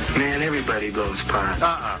 Man, everybody blows pot.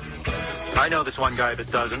 I know this one guy that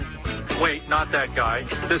doesn't. Wait, not that guy.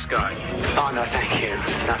 This guy. Oh, no, thank you.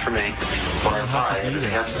 Not for me. Well, it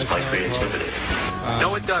enhances my creativity.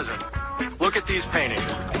 No, it doesn't. Look at these paintings.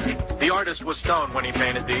 The artist was stoned when he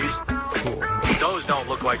painted these. Those don't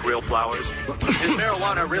look like real flowers. Is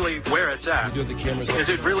marijuana really where it's at? Is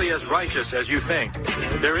it really as righteous as you think?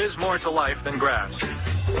 There is more to life than grass.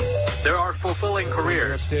 There are fulfilling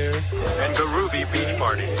careers and groovy beach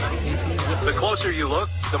parties. The closer you look,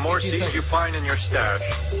 the more seeds you find in your stash.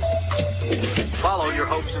 Follow your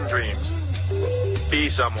hopes and dreams. Be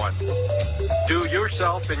someone. Do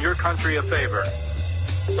yourself and your country a favor.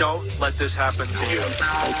 Don't let this happen to you.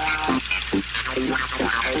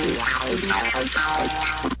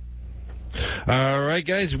 All right,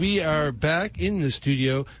 guys, we are back in the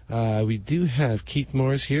studio. We do have Keith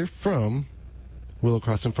Morris here from Willow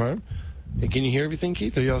Crossing Farm. Hey, can you hear everything,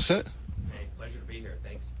 Keith? Are you all set? Hey, pleasure to be here.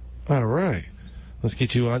 Thanks. All right. Let's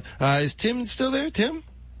get you on. Is Tim still there, Tim?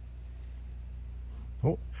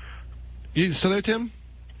 Oh. You still there, Tim?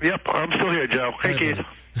 Yep, I'm still here, Joe. Hey, Keith.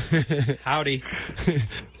 Howdy.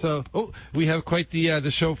 So, we have quite the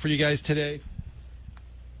show for you guys today.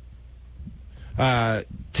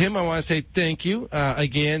 Tim, I want to say thank you.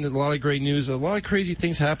 Again, a lot of great news, a lot of crazy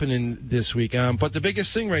things happening this week. But the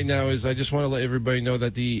biggest thing right now is I just want to let everybody know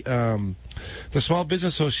that the Small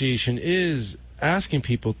Business Association is asking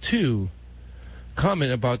people to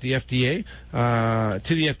comment about the FDA,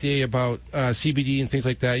 to the FDA about CBD and things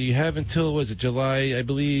like that. You have until, was it July, I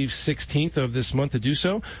believe, 16th of this month to do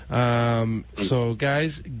so. So,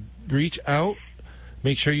 guys, reach out.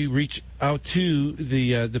 Make sure you reach out to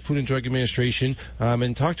the Food and Drug Administration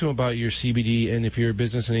and talk to them about your CBD, and if you're a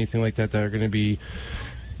business and anything like that that are going to be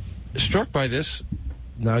struck by this,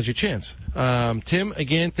 now's your chance. Tim,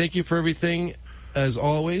 again, thank you for everything. As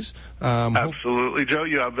always. Absolutely, Joe.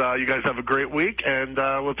 You guys have a great week, and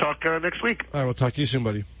we'll talk next week. All right, we'll talk to you soon,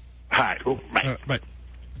 buddy. Hi. Bye. Bye.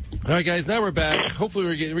 All right, guys. Now we're back.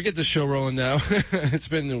 Hopefully, we get the show rolling now.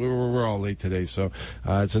 We're all late today, so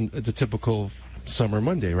it's a typical summer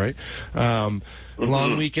Monday, right? Long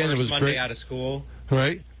weekend. First it was Monday great. Out of school.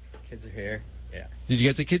 Right. Kids are here. Yeah. Did you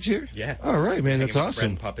get the kids here? Yeah. All right, man. That's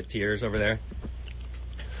awesome. Puppeteers over there.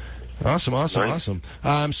 Awesome.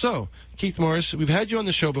 So, Keith Morris, we've had you on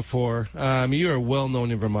the show before. You are well known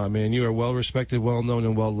in Vermont, man. You are well respected, well known,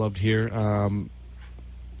 and well loved here.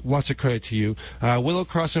 Lots of credit to you. Willow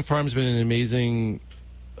Crossing Farm has been an amazing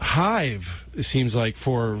hive, it seems like,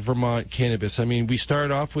 for Vermont cannabis. I mean, we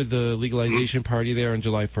started off with the legalization party there on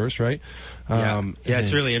July 1st, right? Yeah,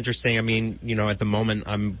 it's really interesting. I mean, at the moment,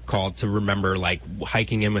 I'm called to remember, like,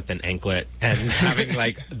 hiking in with an anklet and having,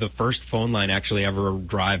 like, the first phone line actually ever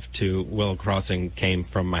drive to Willow Crossing came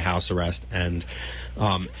from my house arrest. And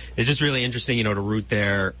it's just really interesting, to root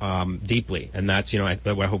there deeply. And that's, what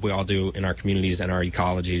I hope we all do in our communities and our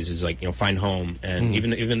ecologies is, like, find home. And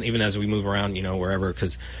even as we move around, wherever,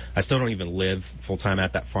 because I still don't even live full-time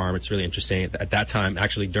at that farm. It's really interesting. At that time,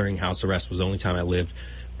 actually, during house arrest was the only time I lived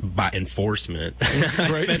by enforcement. I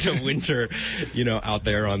spent a winter, out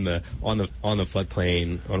there on the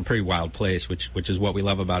floodplain, on a pretty wild place, which is what we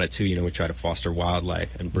love about it too. We try to foster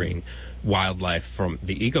wildlife and bring wildlife from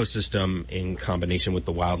the ecosystem in combination with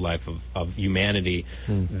the wildlife of humanity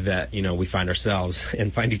that we find ourselves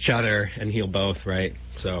and find each other and heal both, right?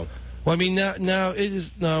 So Well, I mean, now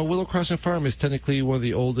Willow Crossing Farm is technically one of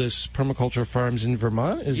the oldest permaculture farms in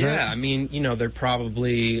Vermont. Is that? I mean, they're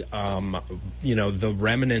probably, the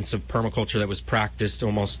remnants of permaculture that was practiced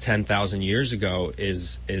almost 10,000 years ago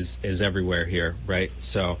is everywhere here, right?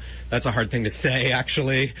 So that's a hard thing to say,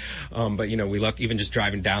 actually. But we look, even just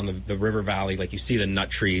driving down the river valley, like you see the nut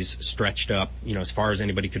trees stretched up, as far as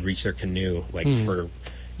anybody could reach their canoe, like for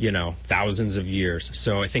thousands of years.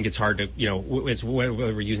 So I think it's hard to, it's whether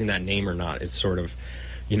we're using that name or not is sort of,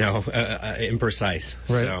 imprecise.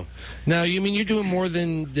 Right. So now, you're doing more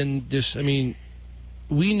than just, we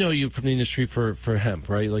know you from the industry for hemp,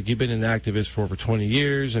 right? Like, you've been an activist for over 20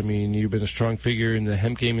 years. You've been a strong figure in the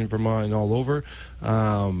hemp game in Vermont and all over.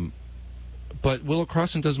 But Willow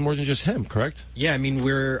Crossing does more than just hemp, correct? Yeah,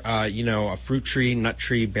 we're, a fruit tree, nut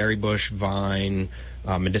tree, berry bush, vine,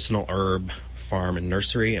 medicinal herb farm and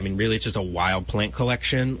nursery. Really, it's just a wild plant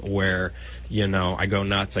collection where, I go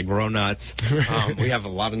nuts, I grow nuts. We have a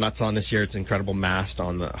lot of nuts on this year. It's incredible mast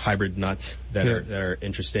on the hybrid nuts that are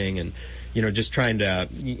interesting. And, just trying to,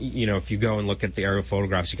 if you go and look at the aerial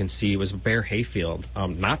photographs, you can see it was a bare hayfield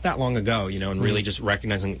not that long ago, and really just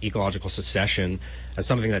recognizing ecological succession as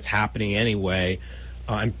something that's happening anyway.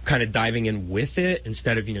 I'm kind of diving in with it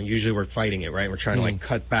instead of, usually we're fighting it, right? We're trying to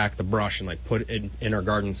cut back the brush and put it in our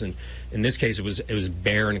gardens. And in this case, it was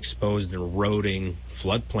bare and exposed and eroding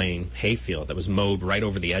floodplain hayfield that was mowed right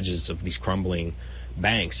over the edges of these crumbling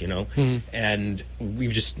banks, and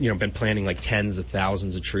we've just, been planting tens of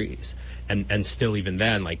thousands of trees. And still, even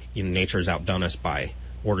then, nature has outdone us by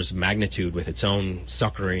orders of magnitude with its own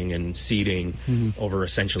suckering and seeding over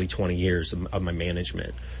essentially 20 years of my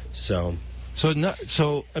management. So, not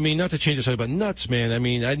to change the subject about nuts, man.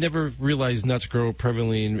 I never realized nuts grow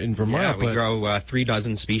prevalently in Vermont. Yeah, we grow 3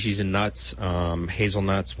 dozen species in nuts: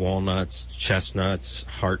 hazelnuts, walnuts, chestnuts,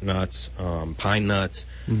 heart nuts, pine nuts,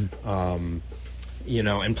 and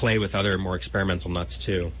play with other more experimental nuts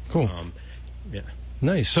too. Cool. Yeah.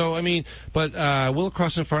 Nice. So, but Willow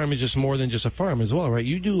Crossing Farm is just more than just a farm as well, right?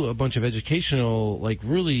 You do a bunch of educational,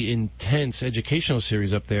 really intense educational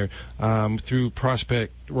series up there through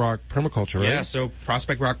Prospect Rock Permaculture, right? Yeah, so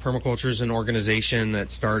Prospect Rock Permaculture is an organization that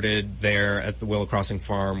started there at the Willow Crossing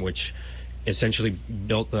Farm, which essentially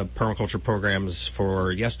built the permaculture programs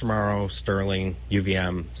for Yes Tomorrow, Sterling,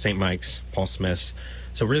 UVM, St. Mike's, Paul Smith's.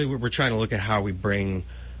 So really we're trying to look at how we bring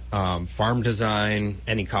farm design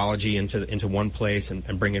and ecology into one place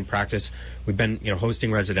and bring in practice. We've been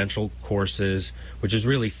hosting residential courses, which is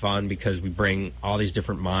really fun because we bring all these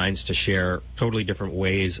different minds to share totally different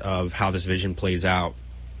ways of how this vision plays out.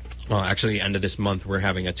 Actually, the end of this month, we're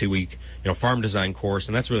having a 2-week farm design course,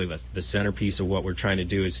 and that's really the centerpiece of what we're trying to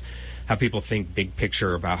do is have people think big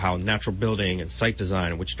picture about how natural building and site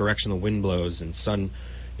design and which direction the wind blows and sun,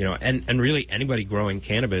 and really anybody growing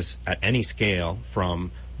cannabis at any scale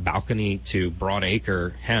from balcony to broad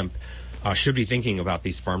acre hemp should be thinking about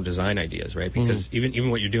these farm design ideas, right? Because even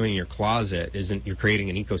what you're doing in your closet you're creating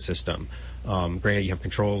an ecosystem. Granted, you have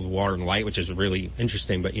control of the water and light, which is really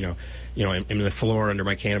interesting, but in the floor under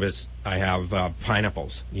my cannabis, I have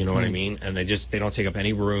pineapples, what I mean? And they don't take up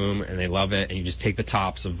any room and they love it. And you just take the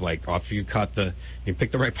tops of after you pick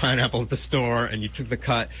the right pineapple at the store and you took the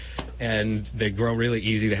cut, and they grow really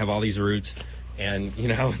easy. They have all these roots. And,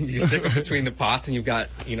 you stick it between the pots and you've got,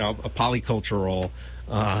 a polycultural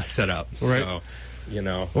set up. Right. So,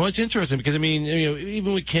 Well, it's interesting because,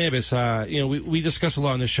 even with cannabis, we discuss a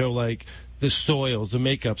lot on the show, the soils, the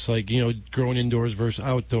makeups, growing indoors versus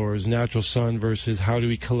outdoors, natural sun versus how do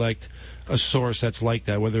we collect a source that's like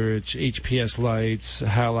that, whether it's HPS lights,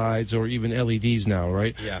 halides, or even LEDs now,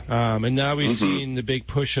 right? Yeah. And now we've seen the big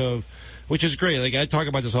push of, which is great. I talk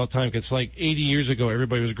about this all the time because 80 years ago,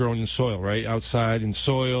 everybody was growing in soil, right? Outside in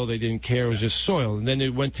soil. They didn't care. It was just soil. And then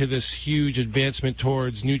it went to this huge advancement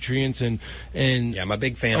towards nutrients and yeah, I'm a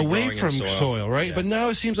big fan away of from soil, right? Yeah. But now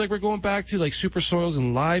it seems like we're going back to super soils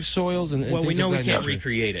and live soils and well, things we know of we that can't nature.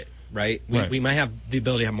 Recreate it, right? Right. We might have the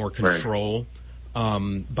ability to have more control.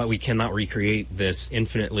 Right. But we cannot recreate this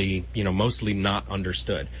infinitely, mostly not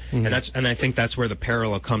understood. And I think that's where the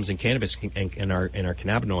parallel comes in cannabis and our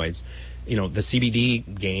cannabinoids. The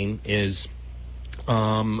CBD game is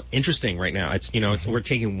interesting right now. We're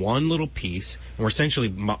taking one little piece and we're essentially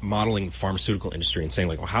modeling the pharmaceutical industry and saying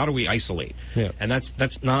well, how do we isolate? Yeah. And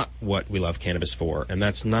that's not what we love cannabis for, and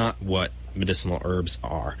that's not what medicinal herbs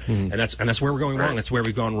are. And that's where we're going wrong. That's where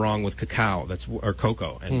we've gone wrong with cacao, or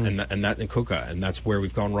cocoa, and coca, and that's where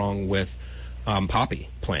we've gone wrong with poppy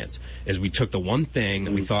plants. Is we took the one thing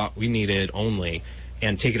that we thought we needed only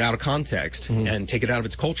and take it out of context and take it out of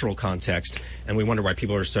its cultural context, and we wonder why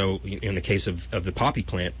people are so, in the case of the poppy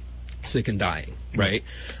plant, sick and dying, right?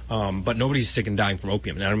 But nobody's sick and dying from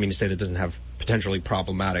opium. And I don't mean to say that doesn't have potentially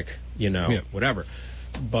problematic, whatever.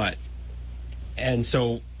 But, and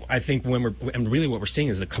so I think and really what we're seeing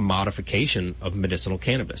is the commodification of medicinal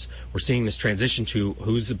cannabis. We're seeing this transition to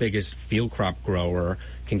who's the biggest field crop grower,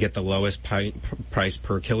 can get the lowest price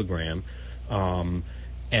per kilogram.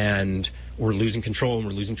 And we're losing control, and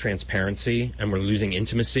we're losing transparency, and we're losing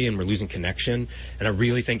intimacy, and we're losing connection. And I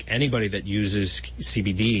really think anybody that uses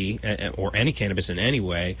CBD or any cannabis in any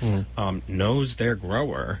way knows their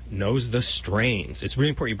grower, knows the strains. It's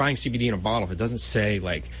really important. You're buying CBD in a bottle. If it doesn't say,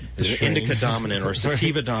 like, is it indica dominant or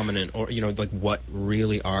sativa dominant, or, like what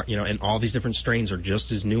really are, and all these different strains are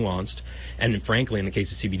just as nuanced. And frankly, in the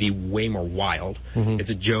case of CBD, way more wild. It's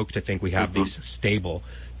a joke to think we have these stable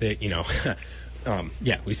that,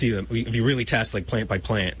 we see them. If you really test like plant by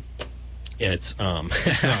plant, it's not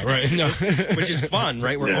right. No, which is fun,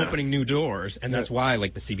 right? We're opening new doors, and that's why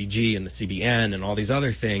like the CBG and the CBN and all these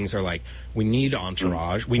other things are like, we need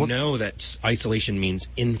entourage. We know that isolation means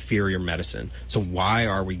inferior medicine. So why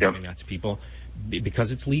are we giving that to people?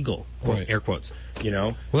 Because it's legal, air quotes.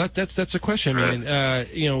 Well, that's a question. I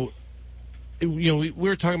mean, we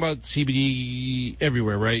were talking about CBD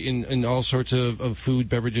everywhere, right? In all sorts of food,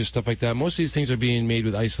 beverages, stuff like that. Most of these things are being made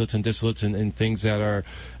with isolates and distillates and things that are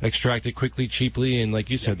extracted quickly, cheaply, and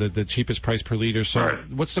like you said, the cheapest price per liter. So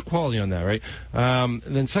what's the quality on that, right? And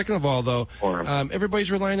then second of all, though,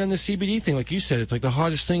 everybody's relying on the CBD thing. Like you said, it's like the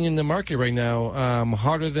hottest thing in the market right now,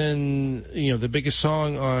 hotter than, the biggest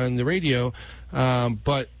song on the radio,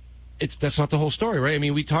 but that's not the whole story, right? I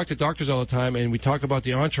mean, we talk to doctors all the time, and we talk about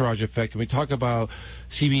the entourage effect, and we talk about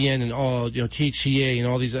CBN and all, THCA and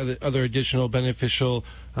all these other additional beneficial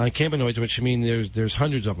cannabinoids, which I mean, there's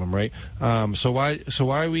hundreds of them, right? So why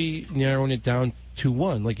are we narrowing it down to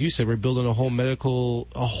one? Like you said, we're building a whole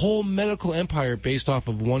medical empire based off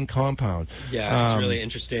of one compound. Yeah, it's really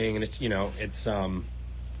interesting, and it's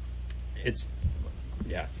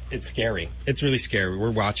scary. It's really scary.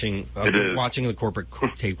 We're watching the corporate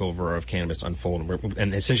takeover of cannabis unfold,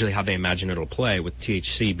 and essentially how they imagine it'll play, with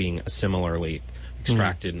THC being similarly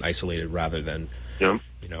extracted and isolated rather than,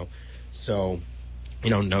 So,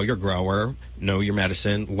 know your grower, know your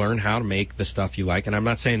medicine, learn how to make the stuff you like. And I'm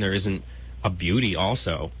not saying there isn't a beauty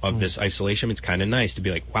also of this isolation. It's kind of nice to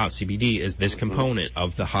be like, wow, CBD is this component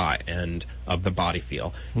of the high and of the body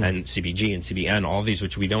feel, and CBG and CBN, all of these,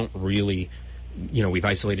 which we don't really. We've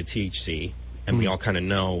isolated THC, and we all kind of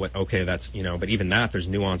know that's, but even that, there's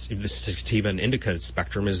nuance. The sativa and indica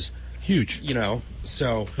spectrum is huge,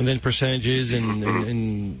 so. And then percentages and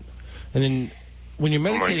then when you're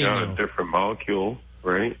medicating. Oh my God, different molecule,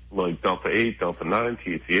 right? Like Delta 8, Delta 9,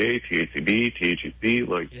 THCA, THCB, THC,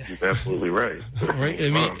 you're absolutely right. Right? I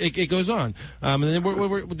mean, it goes on. And then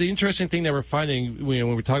the interesting thing that we're finding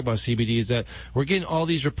when we talk about CBD is that we're getting all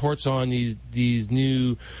these reports on these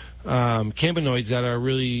new cannabinoids that are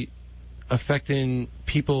really affecting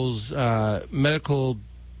people's medical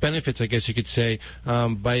benefits, I guess you could say,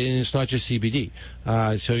 and it's not just CBD.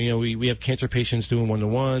 So, we have cancer patients doing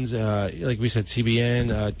one-to-ones, like we said,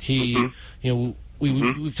 CBN, T,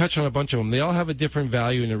 we've touched on a bunch of them. They all have a different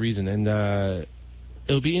value and a reason, and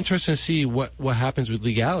it'll be interesting to see what happens with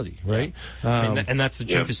legality, right? And that's the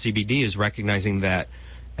truth of CBD, is recognizing that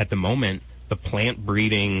at the moment, the plant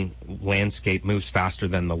breeding landscape moves faster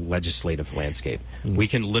than the legislative landscape. We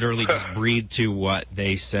can literally just breed to what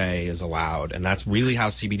they say is allowed, and that's really how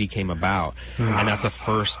CBD came about. And that's the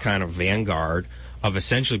first kind of vanguard of,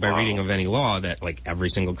 essentially, by reading of any law, that like every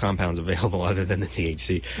single compound's available other than the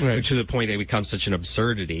THC, right. To the point that it becomes such an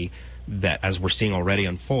absurdity that, as we're seeing already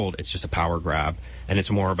unfold, it's just a power grab, and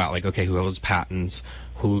it's more about like, okay, who holds patents,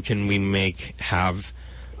 who can we have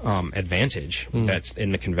advantage that's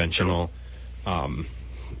in the conventional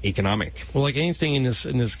economic. Well, like anything in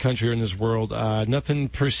this country or in this world, nothing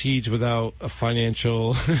proceeds without a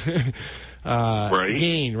financial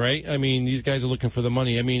gain, right? I mean, these guys are looking for the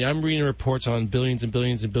money. I mean, I'm reading reports on billions and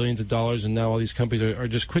billions and billions of dollars, and now all these companies are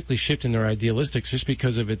just quickly shifting their idealistics just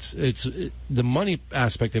because of it's the money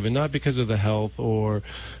aspect of it, not because of the health or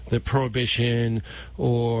the prohibition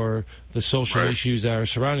or the social issues that are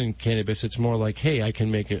surrounding cannabis. It's more like, hey, I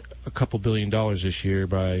can make a couple $1 billion this year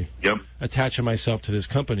by attaching myself to this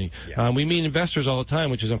company. We meet investors all the time,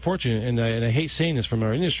 which is unfortunate, and I hate saying this from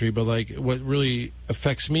our industry, but like what really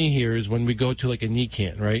affects me here is when we go to like a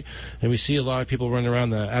NECANT, right? And we see a lot of people running around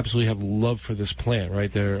that absolutely have love for this plant,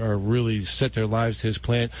 right? They are really set their lives to this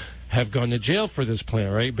plant, have gone to jail for this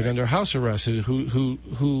plant, right? Been under house arrest,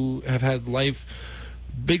 who have had life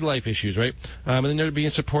big life issues, right? And then they're being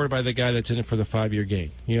supported by the guy that's in it for the 5-year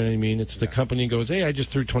gain. You know what I mean? It's the company goes, hey, I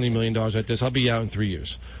just threw $20 million at this. I'll be out in 3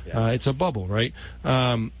 years. Yeah. It's a bubble, right?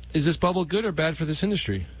 Is this bubble good or bad for this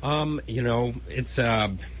industry? It's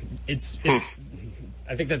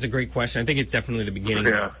I think that's a great question. I think it's definitely the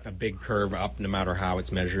beginning of a big curve up, no matter how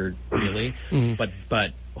it's measured, really.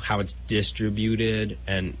 But how it's distributed,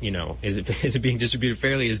 and is it being distributed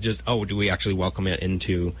fairly? Is just do we actually welcome it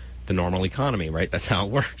into the normal economy, right? That's how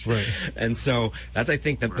it works. Right. And so that's, I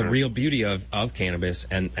think, that the real beauty of cannabis,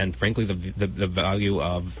 and frankly the value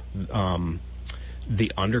of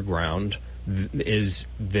the underground is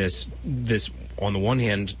this on the one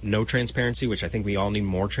hand, no transparency, which I think we all need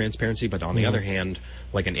more transparency, but on the other hand,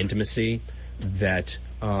 like an intimacy that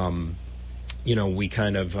we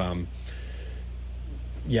kind of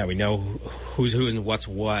we know who's who and what's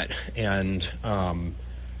what, and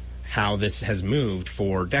how this has moved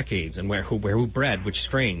for decades, and where who bred which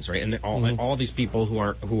strains, right? And all these people who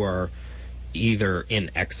are either in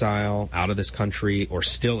exile out of this country or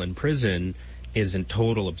still in prison is in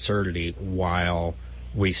total absurdity, while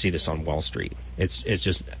we see this on Wall Street. It's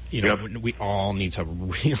just we all need to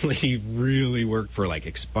really, really work for like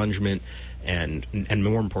expungement, and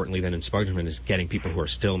more importantly than expungement is getting people who are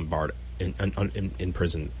still barred in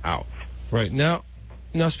prison out. Right. Now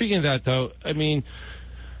speaking of that though, I mean,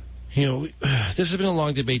 this has been a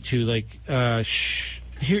long debate too. Like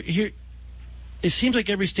here, it seems like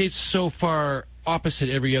every state's so far opposite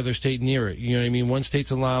every other state near it. You know what I mean? One state's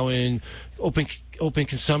allowing open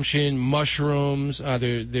consumption, mushrooms. They're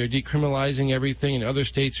decriminalizing everything. In other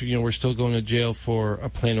states, we're still going to jail for a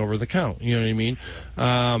plant over the count. You know what I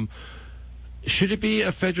mean? Should it be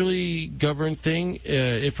a federally governed thing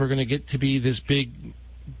if we're going to get to be this big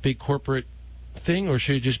corporate thing, or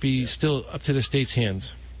should it just be still up to the state's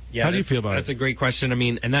hands? Yeah, how do you feel about it? That's a great question. I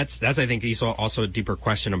mean, and that's I think also a deeper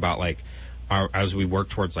question about like as we work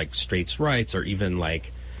towards like states' rights, or even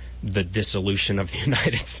like the dissolution of the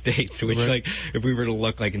United States, which like if we were to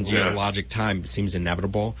look like in geologic time, seems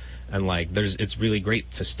inevitable. And like it's really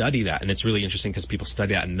great to study that, and it's really interesting because people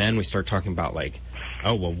study that, and then we start talking about like,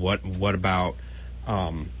 what about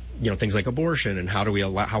things like abortion, and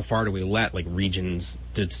how far do we let like regions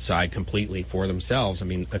decide completely for themselves? I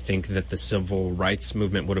mean, I think that the civil rights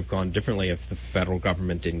movement would have gone differently if the federal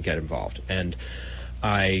government didn't get involved. And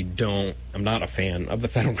I'm not a fan of the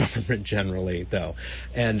federal government generally, though.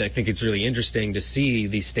 And I think it's really interesting to see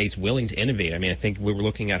these states willing to innovate. I mean, I think we were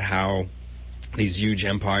looking at how these huge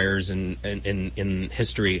empires in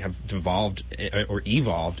history have devolved or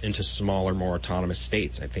evolved into smaller, more autonomous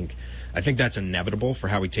states. I think that's inevitable for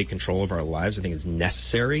how we take control of our lives. I think it's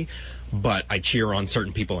necessary, but I cheer on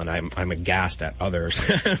certain people, and I'm aghast at others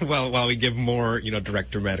while we give more,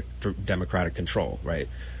 direct democratic control, right?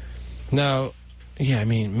 Now, yeah, I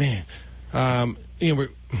mean, man,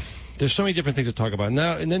 there's so many different things to talk about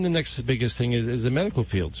now. And then the next biggest thing is the medical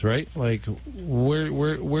fields, right? Like,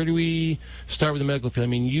 where do we start with the medical field? I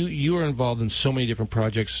mean, you are involved in so many different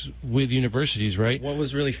projects with universities, right? What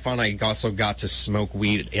was really fun, I also got to smoke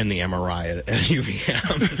weed in the MRI at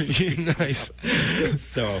UVM. Nice.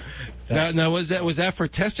 So now was that for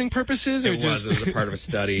testing purposes, or it was a part of a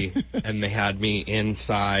study, and they had me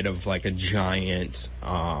inside of like a giant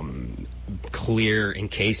clear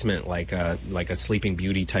encasement, like a Sleeping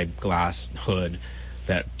Beauty type glass hood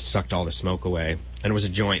that sucked all the smoke away, and it was a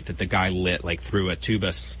joint that the guy lit like through a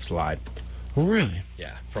tuba slide. Really?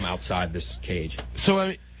 Yeah, from outside this cage. So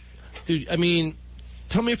I mean,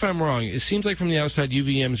 tell me if I'm wrong. It seems like from the outside,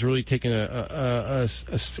 UVM's really taken a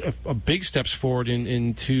big steps forward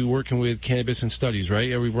into working with cannabis and studies,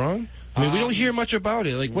 right? Are we wrong? I mean, we don't hear much about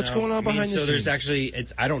it. Like, what's going on behind the scenes? So there's actually,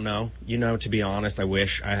 I don't know. To be honest, I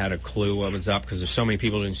wish I had a clue what was up, because there's so many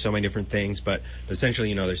people doing so many different things. But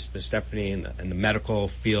essentially, there's Stephanie in the medical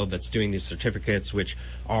field that's doing these certificates, which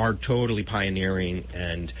are totally pioneering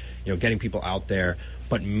and, getting people out there.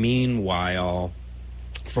 But meanwhile,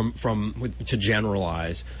 to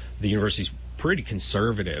generalize, the university's pretty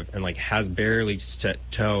conservative and like has barely set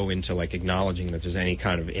toe into like acknowledging that there's any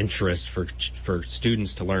kind of interest for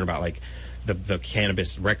students to learn about like the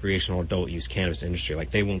cannabis, recreational adult use cannabis industry.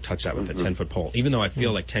 Like they won't touch that with a 10-foot pole, even though I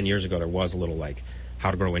feel like 10 years ago there was a little like how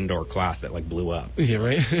to grow indoor class that like blew up. Yeah,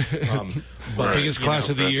 right. But biggest class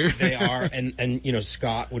of the year. They are, and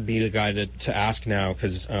Scott would be the guy to ask now,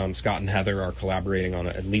 because Scott and Heather are collaborating on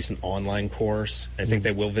at least an online course. I think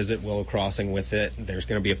they will visit Willow Crossing with it. There's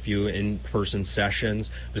going to be a few in-person sessions,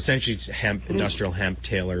 but essentially it's industrial hemp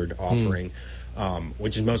tailored offering.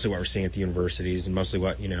 which is mostly what we're seeing at the universities and mostly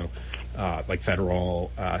what, like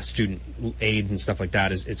federal student aid and stuff like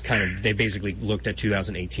that is kind of, they basically looked at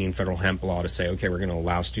 2018 federal hemp law to say, okay, we're going to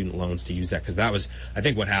allow student loans to use that, because that was, I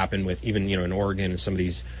think, what happened with even, in Oregon and some of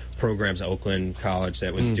these programs, Oakland College,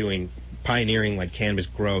 that was doing pioneering like cannabis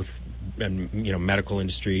growth and, medical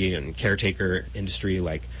industry and caretaker industry,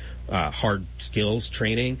 like hard skills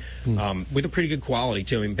training with a pretty good quality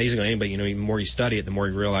too. I mean, basically anybody, the more you study it, the more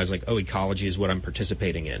you realize like, oh, ecology is what I'm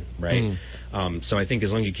participating in, right? So I think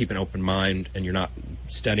as long as you keep an open mind and you're not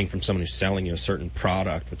studying from someone who's selling you a certain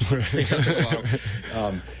product, which I think that's a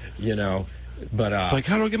lot of, but like,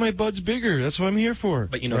 how do I get my buds bigger? That's what I'm here for.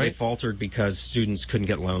 But right? They faltered because students couldn't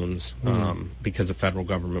get loans because the federal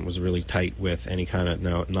government was really tight with any kind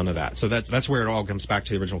of none of that. So that's where it all comes back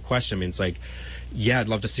to the original question. I mean, it's like, yeah, I'd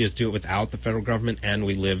love to see us do it without the federal government, and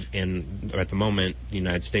we live in, at the moment, the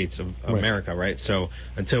United States of America, right? So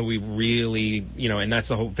until we really, and that's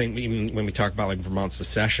the whole thing. Even when we talk about like Vermont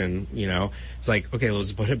secession, it's like, okay,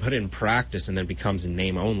 let's put it in practice, and then it becomes in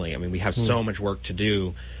name only. I mean, we have so much work to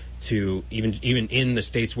do. To even in the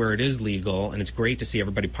states where it is legal, and it's great to see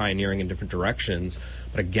everybody pioneering in different directions.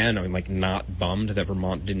 But again, I'm like not bummed that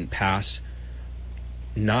Vermont didn't pass.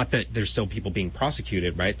 Not that there's still people being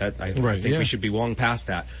prosecuted, right? I think we should be long past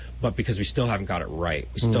that, but because we still haven't got it right.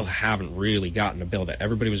 We still haven't really gotten a bill that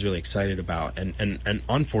everybody was really excited about. And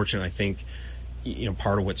unfortunately, I think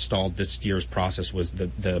part of what stalled this year's process was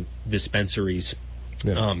the dispensaries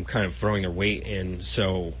kind of throwing their weight in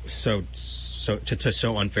so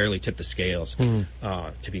unfairly tip the scales,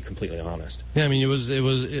 to be completely honest. Yeah, I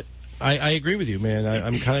mean, I agree with you, man.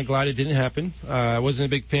 I'm kind of glad it didn't happen. I wasn't a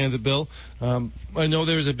big fan of the bill. I know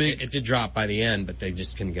there was a big... It did drop by the end, but they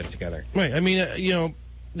just couldn't get it together. Right. I mean,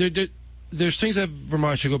 there's things that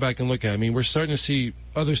Vermont should go back and look at. I mean, we're starting to see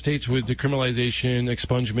other states with decriminalization,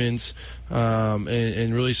 expungements,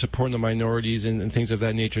 and really supporting the minorities and things of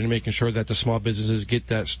that nature, and making sure that the small businesses get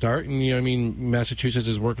that start. And, Massachusetts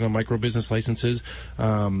is working on micro business licenses.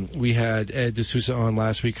 We had Ed D'Souza on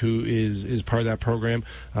last week, who is part of that program.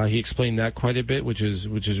 He explained that quite a bit, which is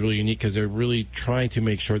really unique, because they're really trying to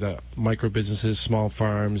make sure that micro businesses, small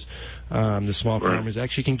farms, the small farmers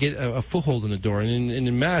actually can get a foothold in the door. And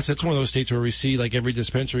in Mass, that's one of those states where we see like every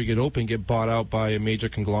dispensary get bought out by a major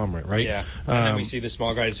conglomerate, right? Yeah. And then we see the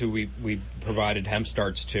small guys who we provided hemp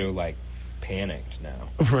starts to, like, panicked now.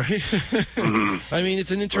 Right. I mean, it's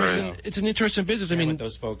an interesting business. I mean, with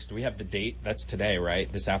those folks, do we have the date? That's today,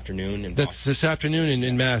 right? This afternoon. That's this afternoon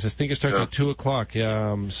in Mass. I think it starts at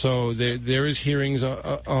 2:00. So there is hearings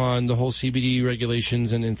on the whole CBD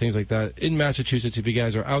regulations and things like that in Massachusetts. If you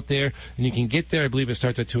guys are out there and you can get there, I believe it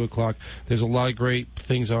starts at 2:00. There's a lot of great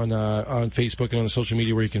things on Facebook and on the social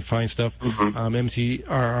media where you can find stuff. MCCR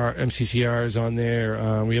is on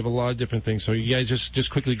there. We have a lot of different things. So you guys just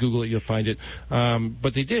quickly Google it, you'll find it.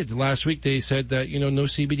 But they did. Last week they said that, no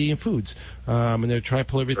CBD in foods. And they're trying to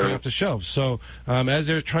pull everything off the shelves. So as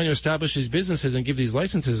they're trying to establish these businesses and give these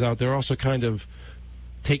licenses out, they're also kind of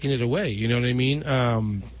taking it away. You know what I mean?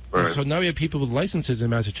 So now we have people with licenses in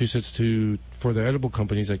Massachusetts for their edible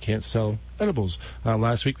companies that can't sell edibles.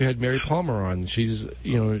 Last week we had Mary Palmer on. She's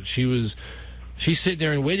sitting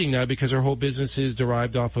there and waiting now because her whole business is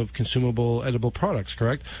derived off of consumable edible products,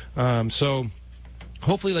 correct? So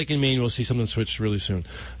hopefully, like in Maine, we'll see something switch really soon.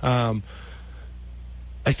 I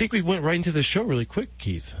think we went right into the show really quick,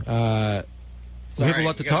 Keith. We have a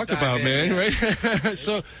lot to talk about, man, right?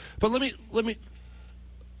 But let me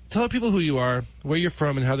tell people who you are, where you're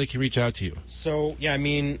from, and how they can reach out to you. So, yeah, I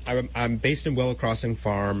mean, I'm based in Willow Crossing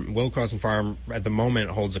Farm. Willow Crossing Farm, at the moment,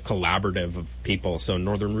 holds a collaborative of people. So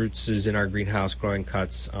Northern Roots is in our greenhouse growing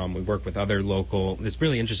cuts. We work with other local... It's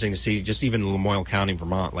really interesting to see, just even in Lamoille County,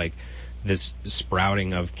 Vermont, like, this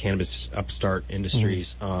sprouting of cannabis upstart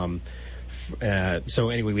industries. So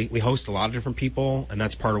anyway, we host a lot of different people, and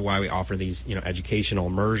that's part of why we offer these, educational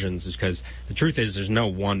immersions, is because the truth is there's no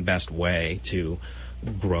one best way to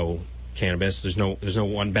grow cannabis. There's no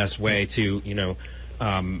one best way to,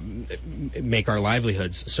 make our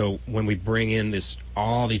livelihoods. So when we bring in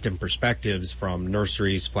all these different perspectives from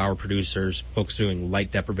nurseries, flower producers, folks doing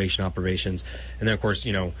light deprivation operations, and then of course,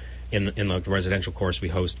 in the residential course, we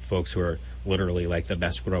host folks who are literally like the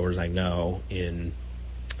best growers I know in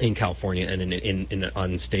California and in an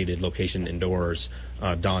unstated location indoors.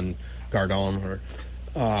 Don Gardon,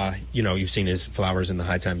 you've seen his flowers in the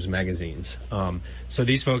High Times magazines. So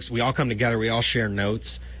these folks, we all come together, we all share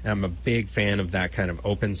notes, and I'm a big fan of that kind of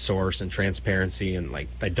open source and transparency, and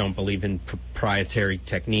I don't believe in proprietary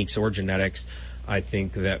techniques or genetics. I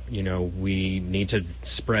think that, we need to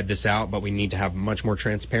spread this out, but we need to have much more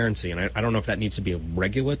transparency. And I don't know if that needs to be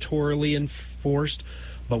regulatorily enforced,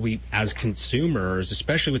 but we, as consumers,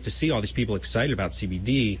 especially to see all these people excited about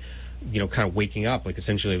CBD, kind of waking up, like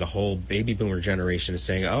essentially the whole baby boomer generation is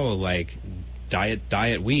saying, oh, like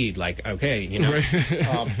diet weed, like, okay,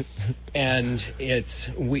 and it's,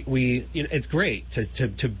 it's great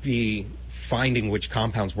to be finding which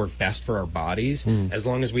compounds work best for our bodies, as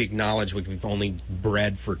long as we acknowledge we've only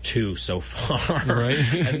bred for 2 so far, right?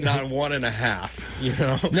 And not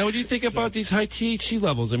 1.5, Now, what do you think about these high THC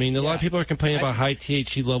levels? I mean, a lot of people are complaining about high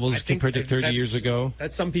THC levels compared to 30 years ago.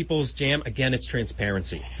 That's some people's jam. Again, it's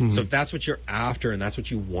transparency. So if that's what you're after and that's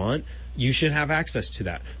what you want, you should have access to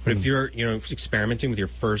that. But if you're, experimenting with your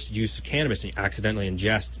first use of cannabis and you accidentally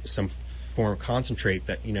ingest some form of concentrate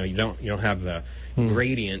that, you don't have the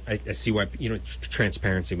gradient, I see why,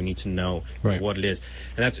 transparency, we need to know what it is.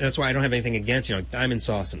 And that's why I don't have anything against, diamond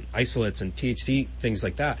sauce and isolates and THC, things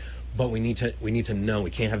like that. But we need to know.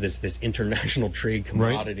 We can't have this international trade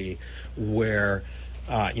commodity where,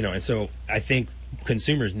 and so I think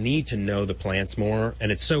consumers need to know the plants more,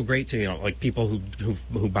 and it's so great to like people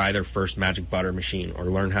who buy their first magic butter machine or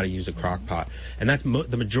learn how to use a crock pot, and that's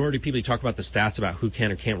the majority of people. You talk about the stats about who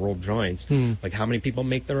can or can't roll joints, like how many people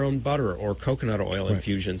make their own butter or coconut oil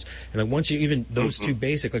infusions, and then once you even those two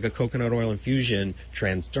basic, like a coconut oil infusion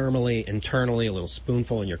transdermally, internally, a little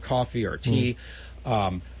spoonful in your coffee or tea,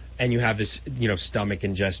 and you have this, stomach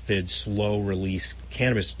ingested, slow release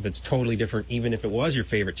cannabis that's totally different, even if it was your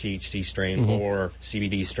favorite THC strain or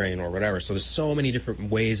CBD strain or whatever. So there's so many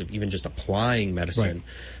different ways of even just applying medicine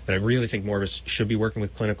that I really think more of us should be working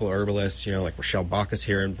with clinical herbalists, like Rochelle Bacchus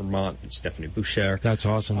here in Vermont, and Stephanie Boucher. That's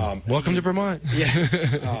awesome. Welcome to Vermont.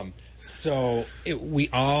 Yeah. So we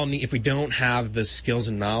all need, if we don't have the skills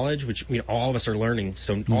and knowledge, which all of us are learning,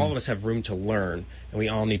 so all of us have room to learn, and we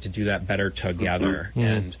all need to do that better together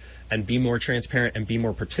and be more transparent and be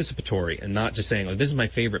more participatory, and not just saying, this is my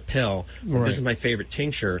favorite pill, or this is my favorite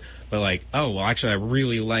tincture, but like, oh, well, actually, I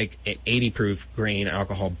really like 80 proof grain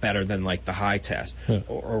alcohol better than like the high test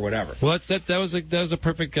or whatever. Well, that was a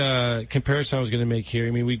perfect comparison I was going to make here.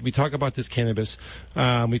 I mean, we talk about this cannabis,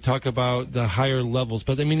 we talk about the higher levels,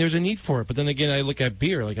 but I mean, there's a need for it. But then again, I look at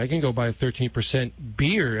beer. Like, I can go buy a 13%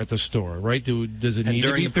 beer at the store, right? Does it need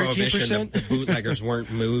to be 13%? During the Prohibition, the bootleggers weren't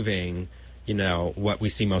moving what we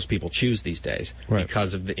see most people choose these days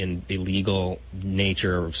because of the illegal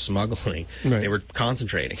nature of smuggling. They were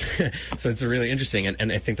concentrating. So it's really interesting.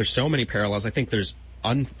 And I think there's so many parallels. I think there's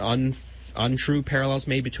untrue parallels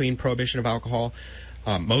made between prohibition of alcohol,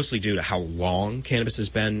 mostly due to how long cannabis has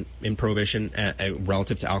been in prohibition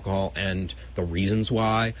relative to alcohol and the reasons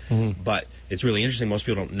why. But it's really interesting. Most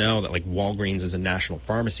people don't know that, like, Walgreens is a national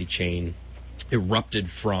pharmacy chain, erupted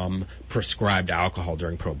from prescribed alcohol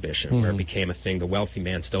during Prohibition, where it became a thing. The wealthy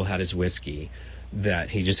man still had his whiskey that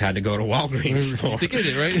he just had to go to Walgreens for. To get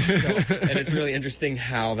it, right? And it's really interesting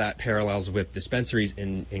how that parallels with dispensaries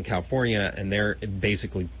in California, and they're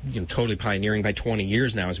basically totally pioneering by 20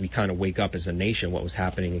 years now as we kind of wake up as a nation what was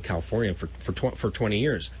happening in California for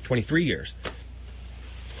 23 years.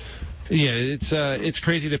 Yeah, it's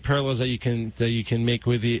crazy the parallels that you can make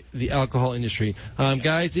with the alcohol industry.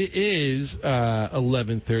 Guys, it is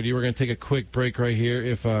 11:30. We're going to take a quick break right here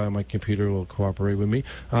if my computer will cooperate with me.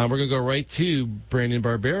 We're going to go right to Brandon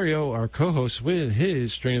Barberio, our co-host, with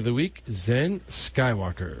his strain of the week, Zen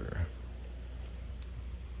Skywalker.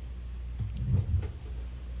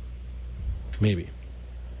 Maybe.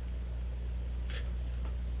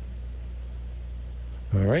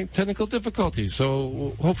 All right, technical difficulties.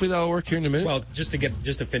 So hopefully that'll work here in a minute. Well, just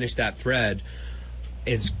to finish that thread,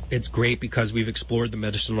 it's great because we've explored the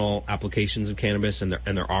medicinal applications of cannabis, and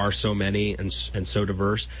there are so many and so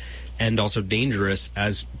diverse, and also dangerous,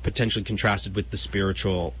 as potentially contrasted with the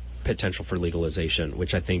spiritual potential for legalization,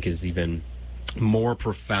 which I think is even more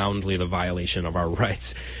profoundly the violation of our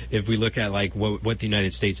rights. If we look at like what the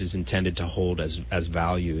United States is intended to hold as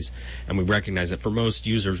values, and we recognize that for most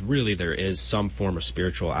users, really there is some form of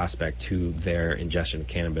spiritual aspect to their ingestion of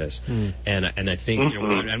cannabis. And I think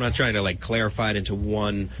I'm not trying to like clarify it into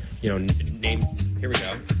one name. Here we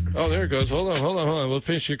go. Oh, there it goes. Hold on. We'll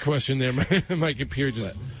finish your question there. My computer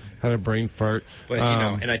just had a brain fart. But,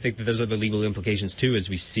 and I think that those are the legal implications, too,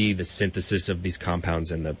 as we see the synthesis of these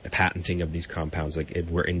compounds and the patenting of these compounds. Like,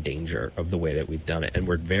 we're in danger of the way that we've done it. And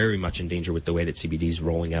we're very much in danger with the way that CBD is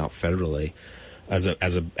rolling out federally as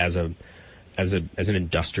an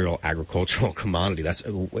industrial agricultural commodity. That's,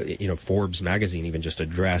 Forbes magazine even just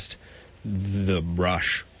addressed the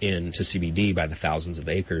rush into CBD by the thousands of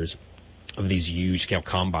acres of these huge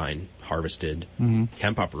combine harvested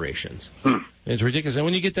hemp operations. It's ridiculous. And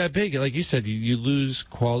when you get that big, like you said, you lose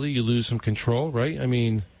quality, you lose some control, right? I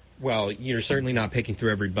mean... Well, you're certainly not picking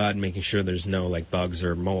through every bud and making sure there's no, like, bugs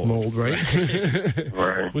or mold. Mold, right?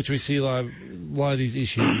 Right. Which we see a lot of these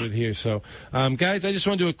issues with here. So, guys, I just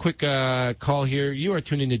want to do a quick call here. You are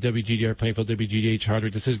tuned into WGDR Plainfield, WGDH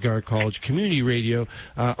Hardwick. This is Guard College Community Radio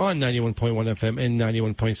on 91.1 FM and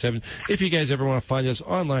 91.7. If you guys ever want to find us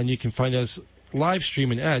online, you can find us live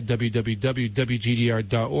streaming at www.wgdr.org,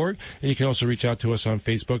 and you can also reach out to us on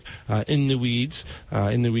Facebook in the Weeds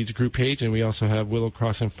group page, and we also have Willow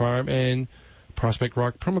Crossing Farm and Prospect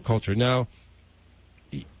Rock Permaculture. Now,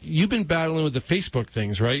 you've been battling with the Facebook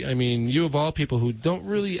things, right? I mean, you of all people who don't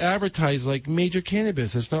really advertise like major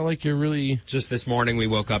cannabis. It's not like you're really... Just this morning we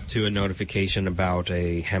woke up to a notification about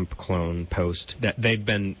a hemp clone post that they've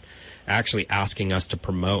been actually asking us to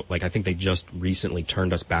promote. Like, I think they just recently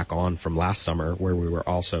turned us back on from last summer where we were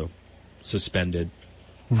also suspended.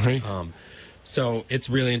 Right. So it's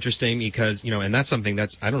really interesting because, and that's something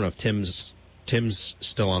that's, I don't know if Tim's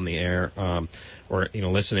still on the air or,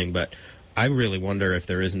 listening, but I really wonder if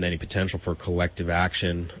there isn't any potential for collective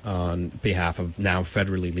action on behalf of now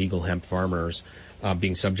federally legal hemp farmers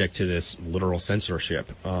being subject to this literal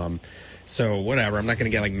censorship. So whatever, I'm not going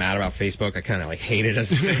to get mad about Facebook. I kind of hate it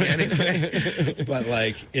as a thing anyway. But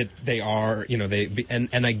they are,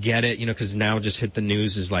 and I get it, because now just hit the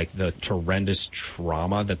news is the horrendous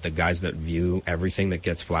trauma that the guys that view everything that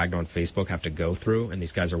gets flagged on Facebook have to go through. And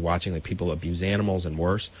these guys are watching people abuse animals and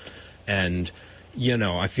worse. And,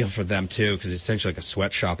 I feel for them too, because it's essentially like a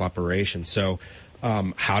sweatshop operation. So,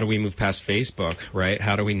 how do we move past Facebook, right?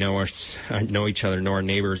 How do we know each other, know our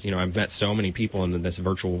neighbors? I've met so many people in this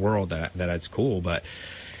virtual world that it's cool, but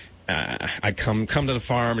I come to the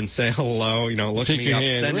farm and say hello, look me up,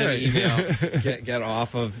 send an email, get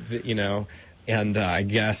off of, and I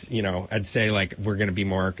guess, I'd say we're going to be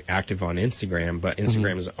more active on Instagram, but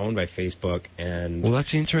Instagram is owned by Facebook. And well,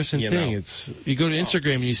 that's the interesting thing. It's you go to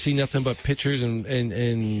Instagram and you see nothing but pictures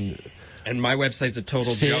and my website's a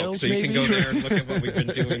total joke, so you can go there and look at what we've been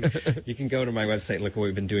doing. You can go to my website and look at what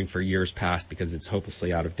we've been doing for years past because it's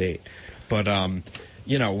hopelessly out of date. But,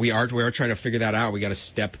 we are trying to figure that out. We got to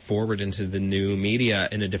step forward into the new media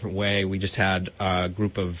in a different way. We just had a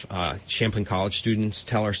group of Champlain College students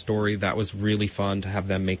tell our story. That was really fun to have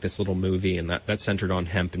them make this little movie, and that centered on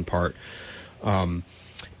hemp in part.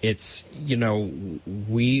 It's,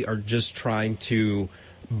 we are just trying to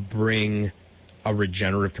bring a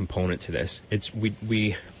regenerative component to this.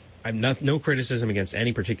 I'm no criticism against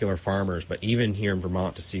any particular farmers, but even here in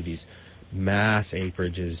Vermont to see these mass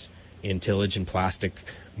acreages in tillage and plastic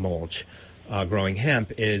mulch growing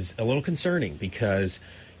hemp is a little concerning because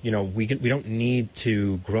we don't need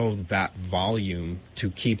to grow that volume to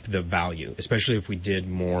keep the value, especially if we did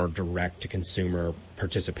more direct to consumer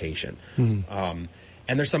participation.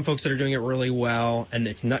 And there's some folks that are doing it really well, and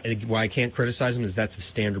it's not why I can't criticize them is that's the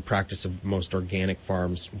standard practice of most organic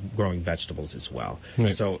farms growing vegetables as well.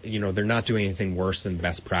 Right. So, they're not doing anything worse than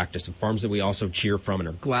best practice of farms that we also cheer from and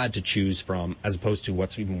are glad to choose from, as opposed to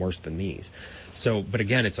what's even worse than these. So, but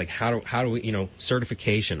again, it's how do we,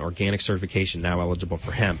 certification, organic certification now eligible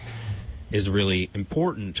for hemp is really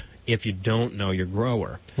important if you don't know your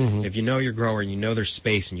grower. If you know your grower and you know their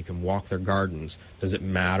space and you can walk their gardens, does it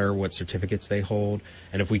matter what certificates they hold?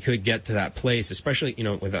 And if we could get to that place, especially,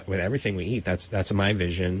 with everything we eat, that's my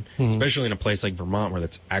vision, especially in a place like Vermont where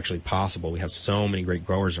that's actually possible. We have so many great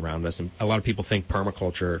growers around us. And a lot of people think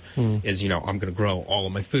permaculture is, I'm going to grow all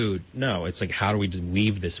of my food. No, it's how do we just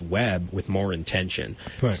weave this web with more intention?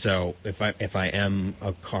 Right. So if I am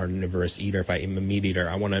a carnivorous eater, if I am a meat eater,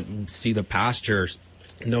 I want to see the pasture,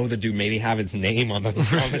 know the dude, maybe have his name on the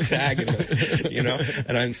tag,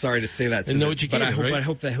 and I'm sorry to say that, but I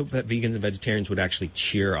hope that vegans and vegetarians would actually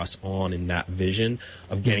cheer us on in that vision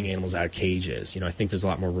of getting animals out of cages. I think there's a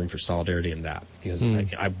lot more room for solidarity in that because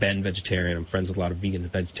I've been vegetarian. I'm friends with a lot of vegans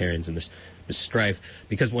and vegetarians in this strife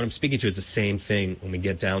because what I'm speaking to is the same thing when we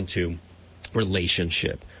get down to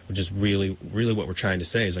relationship, which is really, really what we're trying to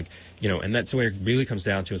say is and that's where it really comes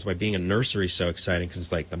down to is why being a nursery is so exciting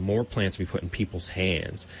because it's the more plants we put in people's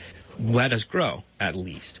hands, let us grow at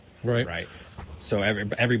least. Right. So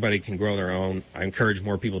everybody can grow their own. I encourage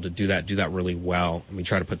more people to do that really well. And we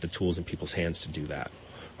try to put the tools in people's hands to do that.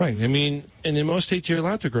 Right. I mean, and in most states you're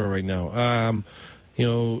allowed to grow right now.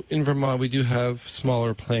 In Vermont, we do have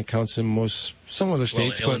smaller plant counts than some other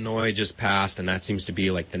states. Well, Illinois just passed, and that seems to be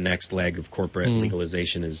the next leg of corporate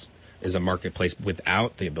legalization is a marketplace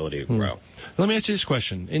without the ability to grow. Let me ask you this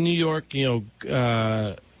question. In New York,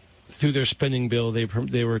 through their spending bill,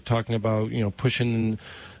 they were talking about, pushing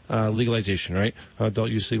legalization, right? Adult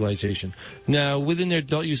use legalization. Now, within their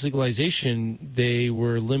adult use legalization, they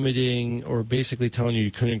were limiting or basically telling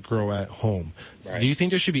you couldn't grow at home. Right. Do you think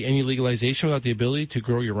there should be any legalization without the ability to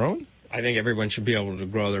grow your own? I think everyone should be able to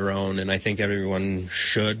grow their own, and I think everyone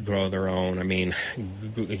should grow their own. I mean,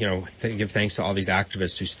 give thanks to all these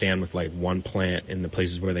activists who stand with like one plant in the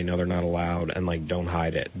places where they know they're not allowed and like don't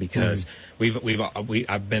hide it, because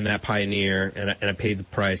I've been that pioneer, and I paid the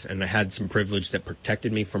price, and I had some privilege that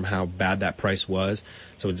protected me from how bad that price was.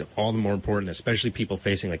 So it's all the more important, especially people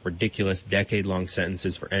facing like ridiculous decade-long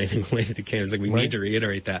sentences for anything related to cannabis. Like we need to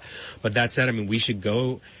reiterate that. But that said, I mean, we should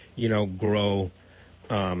go, grow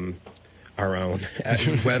our own,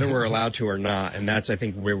 whether we're allowed to or not, and that's, I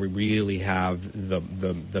think, where we really have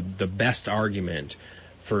the best argument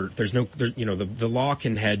for. The law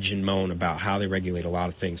can hedge and moan about how they regulate a lot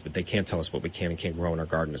of things, but they can't tell us what we can and can't grow in our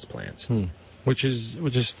garden as plants. Which is,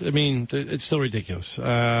 I mean, it's still ridiculous.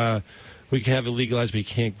 We can have it legalized, but you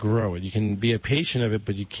can't grow it. You can be a patient of it,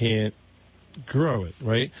 but you can't grow it,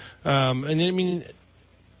 right? And I mean,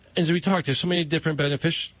 as we talked, there's so many different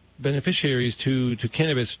beneficiaries to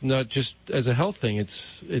cannabis, not just as a health thing.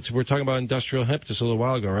 It's we're talking about industrial hemp just a little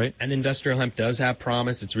while ago, right? And industrial hemp does have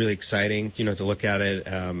promise. It's really exciting, to look at it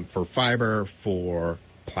for fiber, for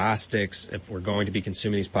plastics, if we're going to be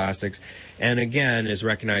consuming these plastics. And again, is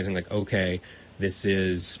recognizing like, okay, this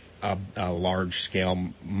is a large-scale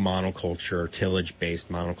monoculture,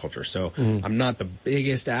 tillage-based monoculture. So I'm not the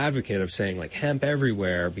biggest advocate of saying like hemp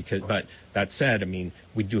everywhere, but that said, I mean,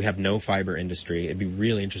 we do have no fiber industry. It'd be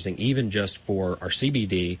really interesting, even just for our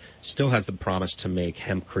CBD, still has the promise to make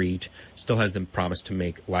hempcrete, still has the promise to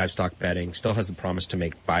make livestock bedding, still has the promise to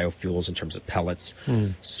make biofuels in terms of pellets.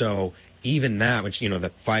 So even that, which,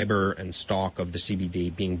 the fiber and stalk of the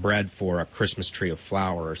CBD being bred for a Christmas tree of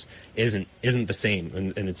flowers isn't the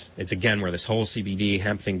same. And it's again where this whole CBD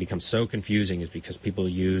hemp thing becomes so confusing, is because people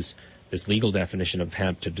use this legal definition of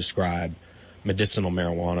hemp to describe medicinal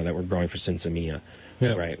marijuana that we're growing for Sinsemilla,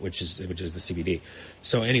 right? Which is the CBD.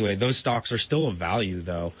 So anyway, those stalks are still of value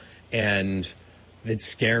though. And it's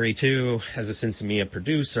scary too, as a Sinsemilla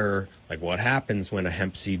producer, like what happens when a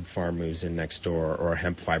hemp seed farm moves in next door, or a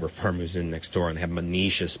hemp fiber farm moves in next door, and they have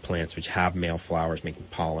monoecious plants which have male flowers making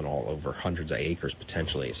pollen all over hundreds of acres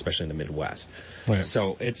potentially, especially in the Midwest. Right.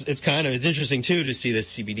 So it's interesting too to see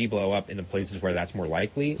this CBD blow up in the places where that's more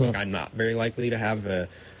likely. Like I'm not very likely to have a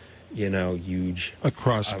huge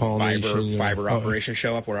cross-pollination fiber operation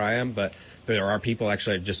show up where I am, but there are people.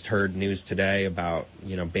 Actually, I just heard news today about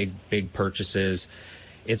big purchases.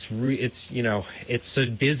 It's so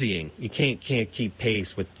dizzying. You can't keep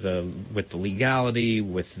pace with the legality,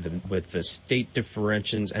 with the state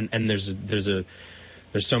differentiations, and there's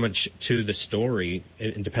so much to the story,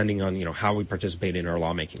 depending on how we participate in our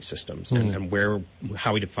lawmaking systems and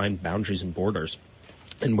how we define boundaries and borders,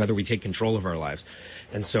 and whether we take control of our lives.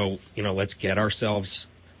 And so let's get ourselves,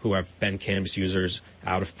 who have been cannabis users,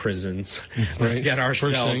 out of prisons. Let's get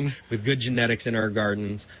ourselves with good genetics in our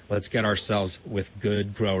gardens. Let's get ourselves with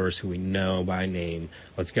good growers who we know by name.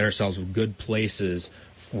 Let's get ourselves with good places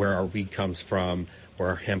where our weed comes from, where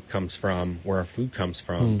our hemp comes from, where our food comes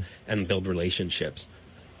from, and build relationships.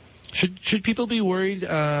 Should people be worried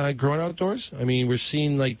growing outdoors? I mean, we're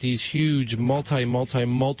seeing like these huge multi-acre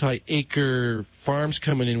farms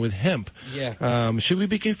coming in with hemp. Yeah. Should we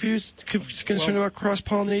be concerned about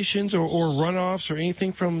cross-pollinations or runoffs or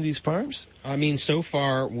anything from these farms? I mean, so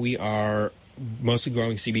far we are mostly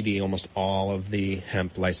growing CBD. Almost all of the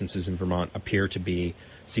hemp licenses in Vermont appear to be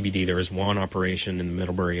CBD. There is one operation in the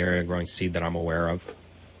Middlebury area growing seed that I'm aware of.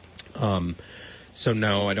 So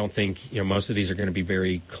no, I don't think, most of these are going to be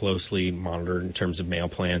very closely monitored in terms of male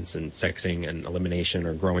plants and sexing and elimination,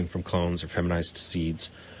 or growing from clones or feminized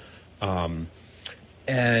seeds.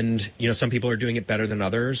 And, some people are doing it better than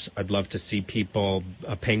others. I'd love to see people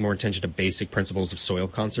paying more attention to basic principles of soil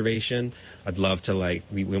conservation. I'd love to,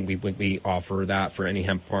 we offer that for any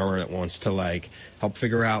hemp farmer that wants to, help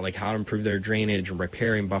figure out, how to improve their drainage and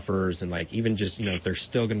riparian buffers, and, even just, if they're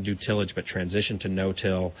still going to do tillage but transition to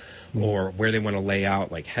no-till, or where they want to lay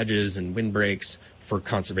out, hedges and windbreaks for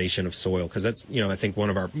conservation of soil. Because that's, I think one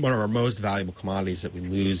of our most valuable commodities that we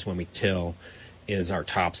lose when we till is our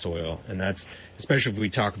topsoil. And that's, especially if we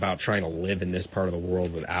talk about trying to live in this part of the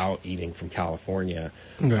world without eating from California,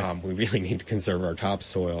 we really need to conserve our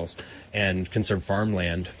topsoils and conserve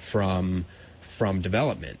farmland from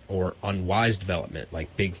development, or unwise development,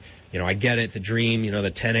 big, I get it, the dream,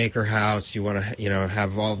 the 10-acre house, you want to,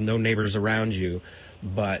 have no neighbors around you,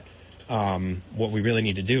 but what we really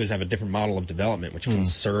need to do is have a different model of development, which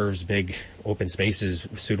conserves big open spaces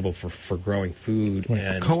suitable for growing food. Like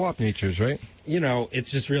and co-op natures, right?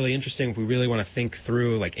 It's just really interesting if we really want to think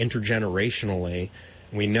through, like, intergenerationally.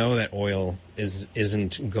 We know that oil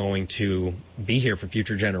isn't going to be here for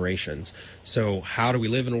future generations. So how do we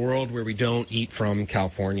live in a world where we don't eat from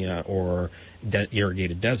California or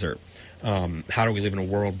irrigated desert? How do we live in a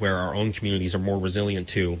world where our own communities are more resilient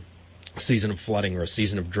to a season of flooding or a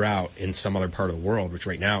season of drought in some other part of the world, which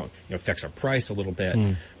right now affects our price a little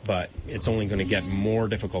bit, but it's only going to get more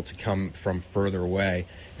difficult to come from further away.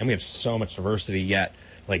 And we have so much diversity yet,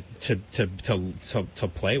 like to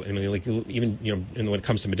play with. I mean, like, even when it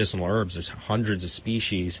comes to medicinal herbs, there's hundreds of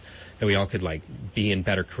species that we all could, like, be in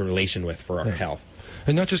better correlation with for our health.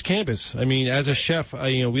 And not just cannabis. I mean, as a chef,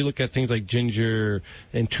 we look at things like ginger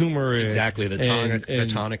and turmeric. Exactly, the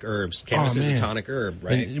tonic herbs. Cannabis is a tonic herb,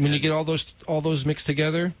 right? And when you get all those mixed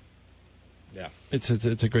together, yeah, it's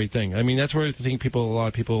a great thing. I mean, that's where I think a lot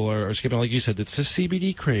of people are skipping. Like you said, it's the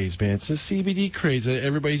CBD craze, man. It's the CBD craze.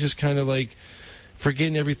 Everybody's just kind of like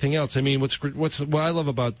forgetting everything else. I mean, what I love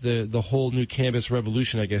about the whole new cannabis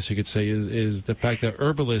revolution, I guess you could say, is the fact that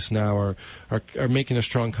herbalists now are making a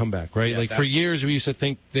strong comeback, right? Yeah, for years we used to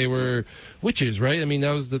think they were witches, right? I mean,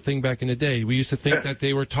 that was the thing back in the day. We used to think that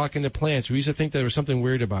they were talking to plants. We used to think there was something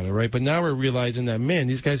weird about it, right? But now we're realizing that, man,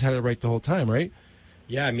 these guys had it right the whole time, right?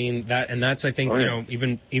 Yeah, I mean, that's I think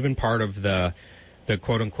even part of the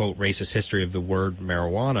quote unquote racist history of the word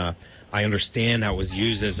marijuana. I understand how it was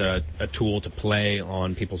used as a tool to play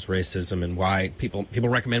on people's racism and why people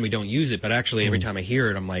recommend we don't use it. But actually, every time I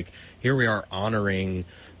hear it, I'm like, here we are honoring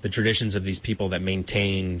the traditions of these people that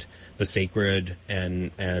maintained the sacred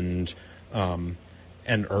and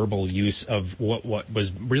herbal use of what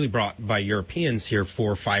was really brought by Europeans here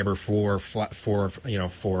for fiber, for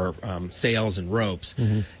sails and ropes,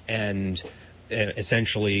 and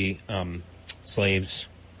essentially slaves.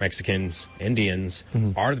 Mexicans, Indians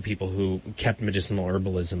are the people who kept medicinal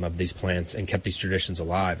herbalism of these plants and kept these traditions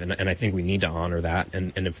alive. And I think we need to honor that.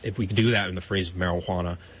 And if we do that in the phrase of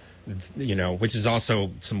marijuana, which is also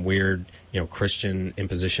some weird, Christian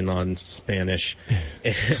imposition on Spanish,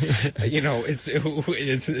 that's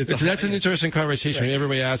an interesting conversation. Right.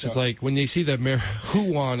 Everybody asks, it's like when they see the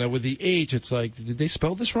marijuana with the H, it's like, did they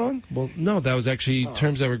spell this wrong? Well, no, that was actually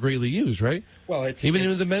terms that were greatly used, right? Well, even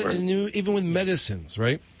with medicines,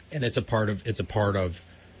 right? And it's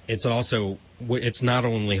not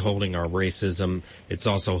only holding our racism, it's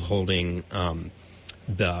also holding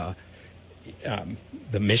the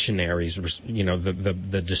missionaries,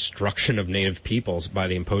 the destruction of native peoples by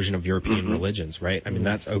the imposition of European religions, right? I mean,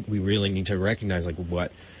 we really need to recognize, like,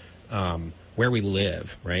 where we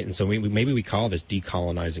live, right? And so maybe we call this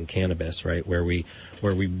decolonizing cannabis, right? Where we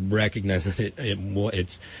recognize that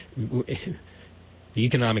it's the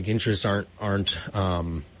economic interests aren't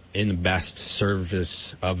in the best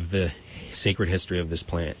service of the sacred history of this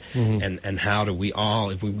plant, and how do we all,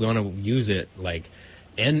 if we want to use it, like.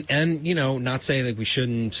 And not say that we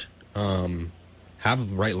shouldn't have a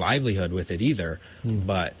right livelihood with it either,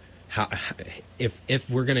 but if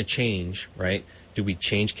we're going to change, right, do we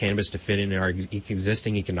change cannabis to fit in our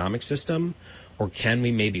existing economic system, or can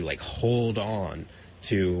we maybe, like, hold on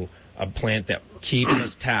to a plant that keeps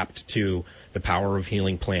us tapped to the power of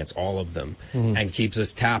healing plants, all of them, and keeps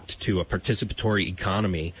us tapped to a participatory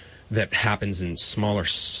economy that happens in smaller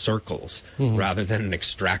circles rather than an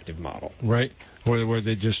extractive model, right? Where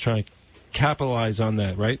they just try to capitalize on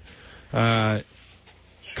that, right?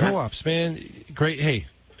 Co-ops, man, great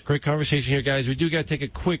conversation here, guys. We do got to take a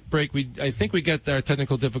quick break. I think we got our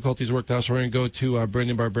technical difficulties worked out, so we're going to go to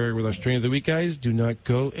Brendan Barberio with our Strain of the Week, guys. Do not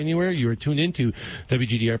go anywhere. You are tuned into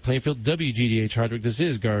WGDR Plainfield, WGDH Hardwick. This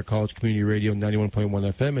is Gar College Community Radio, 91.1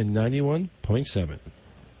 FM and 91.7.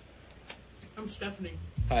 I'm Stephanie.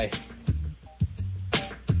 Hi.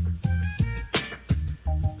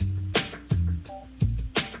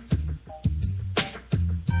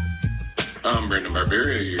 I'm Brendan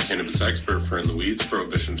Barberio, your cannabis expert for In the Weeds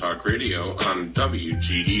Prohibition Talk Radio on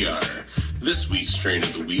WGDR. This week's strain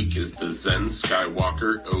of the week is the Zen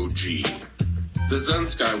Skywalker OG. The Zen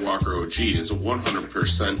Skywalker OG is a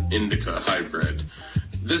 100% indica hybrid.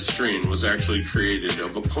 This strain was actually created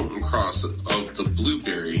of a potent cross of the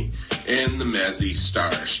blueberry and the Mazzy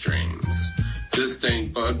Star strains. This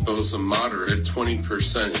dank bud boasts a moderate 20%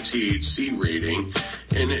 THC rating,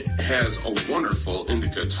 and it has a wonderful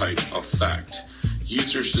indica-type effect.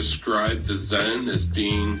 Users describe the Zen as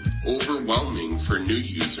being overwhelming for new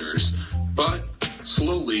users, but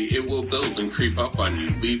slowly it will build and creep up on you,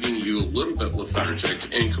 leaving you a little bit lethargic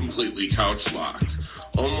and completely couch-locked.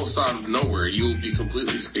 Almost out of nowhere, you will be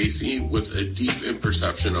completely spacey with a deep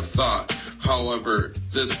imperception of thought. However,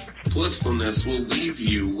 this blissfulness will leave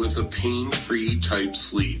you with a pain-free type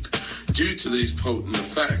sleep. Due to these potent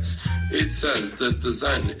effects, it says that the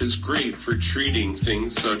Zen is great for treating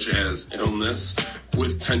things such as illness,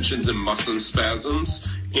 with tensions and muscle spasms,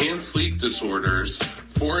 and sleep disorders,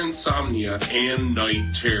 for insomnia and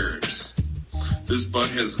night terrors. This bud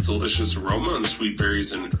has a delicious aroma on sweet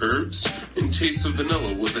berries and herbs, and taste of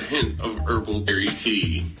vanilla with a hint of herbal berry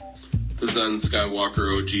tea. The Zen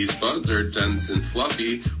Skywalker OG's buds are dense and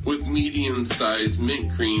fluffy, with medium-sized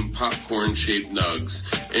mint cream popcorn-shaped nugs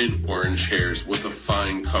and orange hairs with a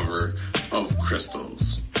fine cover of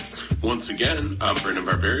crystals. Once again, I'm Brendan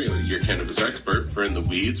Barberio, your cannabis expert for In the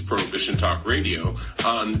Weeds Prohibition Talk Radio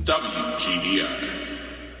on WGDI.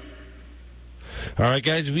 All right,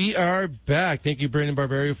 guys, we are back. Thank you, Brandon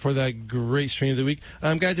Barberio, for that great stream of the week.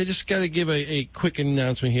 Guys, I just got to give a quick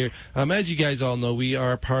announcement here. As you guys all know, we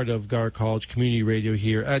are part of Gar College Community Radio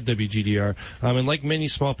here at WGDR. And like many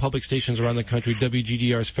small public stations around the country,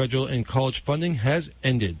 WGDR's federal and college funding has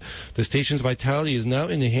ended. The station's vitality is now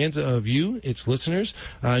in the hands of you, its listeners.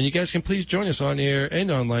 And you guys can please join us on air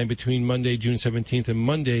and online between Monday, June 17th and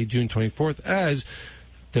Monday, June 24th, as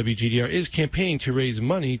WGDR is campaigning to raise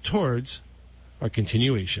money towards our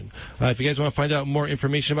continuation. If you guys want to find out more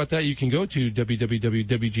information about that, you can go to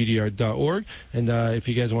www.wgdr.org. And if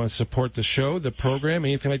you guys want to support the show, the program,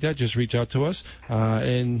 anything like that, just reach out to us,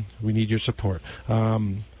 and we need your support.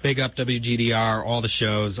 Big up WGDR, all the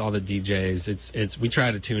shows, all the DJs. It's we try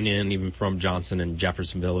to tune in even from Johnson and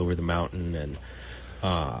Jeffersonville over the mountain, and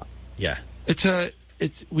yeah.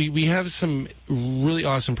 We have some really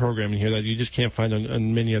awesome programming here that you just can't find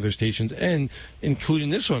on many other stations, and including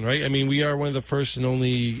this one, right? I mean, we are one of the first and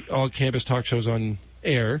only all campus talk shows on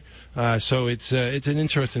air, so it's an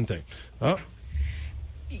interesting thing. Oh.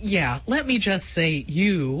 Yeah, let me just say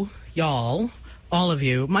y'all, all of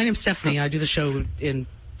you. My name's Stephanie. I do the show in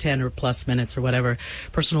 10 or plus minutes or whatever,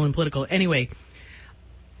 personal and political. Anyway,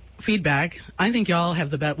 feedback. I think y'all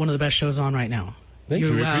have one of the best shows on right now. Thank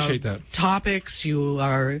you. We appreciate that. Topics,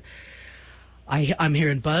 I'm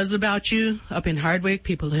hearing buzz about you up in Hardwick.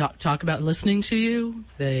 People talk about listening to you.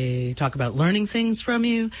 They talk about learning things from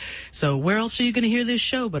you. So where else are you going to hear this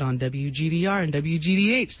show but on WGDR and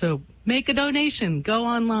WGDH? So make a donation. Go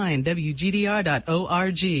online,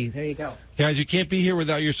 WGDR.org. There you go. Guys, you can't be here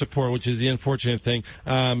without your support, which is the unfortunate thing,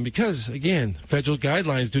 because, again, federal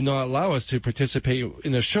guidelines do not allow us to participate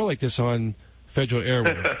in a show like this on federal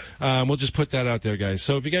airwaves. We'll just put that out there, guys.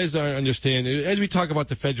 So if you guys don't understand, as we talk about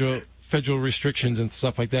the federal restrictions and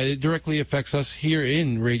stuff like that, it directly affects us here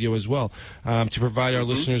in radio as well, to provide our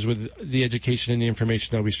listeners with the education and the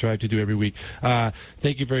information that we strive to do every week.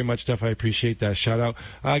 Thank you very much, Steph. I appreciate that shout out.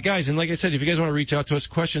 Guys, and like I said, if you guys want to reach out to us,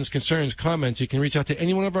 questions, concerns, comments, you can reach out to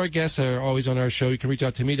any one of our guests that are always on our show. You can reach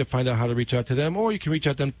out to me to find out how to reach out to them, or you can reach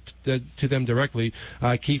out to them directly.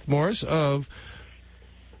 Keith Morris of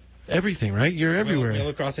everything, right? You're everywhere.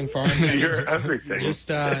 Willow Crossing Farm. You're everything. Just,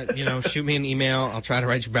 shoot me an email. I'll try to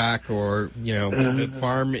write you back. Or, the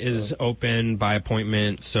farm is open by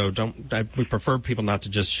appointment, so we prefer people not to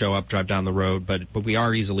just show up, drive down the road, but we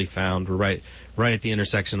are easily found. We're right at the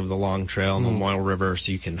intersection of the Long Trail and the Moyle River,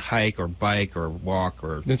 so you can hike or bike or walk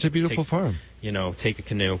or... It's a beautiful farm. Take a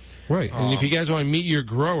canoe. Right. And if you guys want to meet your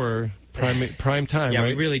grower... Prime time, yeah, right?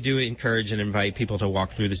 We really do encourage and invite people to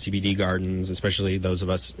walk through the CBD gardens, especially those of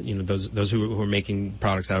us, those who are making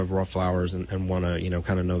products out of raw flowers and want to,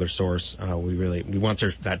 kind of know their source. We want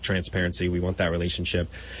that transparency. We want that relationship.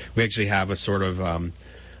 We actually have a sort of,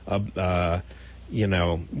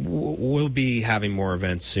 we'll be having more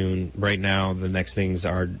events soon. Right now, the next things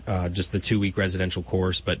are just the 2-week residential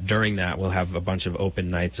course, but during that, we'll have a bunch of open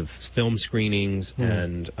nights of film screenings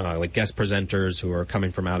and like guest presenters who are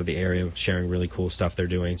coming from out of the area, sharing really cool stuff they're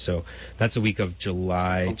doing. So that's the week of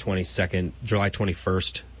July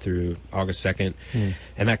 21st through August 2nd.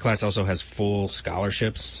 And that class also has full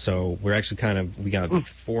scholarships. So we're actually we got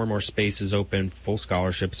 4 more spaces open, full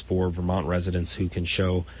scholarships for Vermont residents who can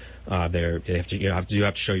show you have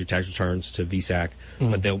to show your tax returns to VSAC,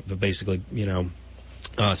 but they'll basically,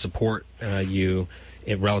 support you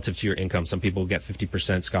relative to your income. Some people get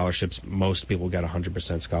 50% scholarships. Most people get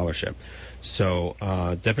 100% scholarship. So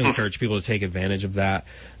definitely encourage people to take advantage of that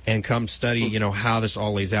and come study, how this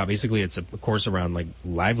all lays out. Basically, it's a course around like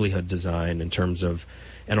livelihood design in terms of,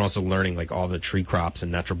 and also learning like all the tree crops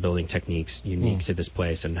and natural building techniques unique to this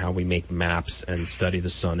place, and how we make maps and study the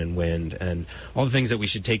sun and wind and all the things that we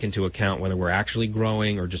should take into account, whether we're actually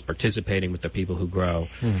growing or just participating with the people who grow.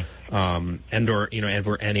 And or if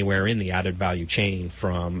we're anywhere in the added value chain,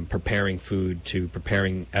 from preparing food to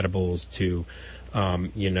preparing edibles to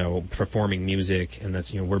performing music. And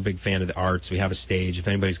that's, we're a big fan of the arts. We have a stage. If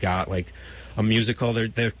anybody's got like a musical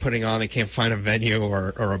they're putting on, they can't find a venue,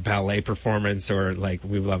 or a ballet performance, or like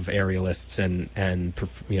we love aerialists and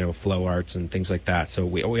flow arts and things like that. So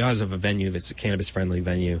we always have a venue that's a cannabis friendly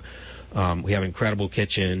venue. We have an incredible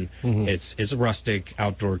kitchen. It's a rustic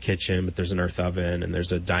outdoor kitchen, but there's an earth oven, and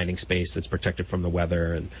there's a dining space that's protected from the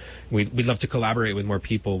weather. And we'd love to collaborate with more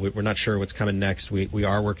people. We're not sure what's coming next. We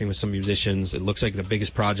are working with some musicians. It looks like the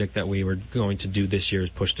biggest project that we were going to do this year is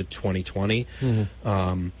pushed to 2020.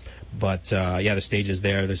 But the stage is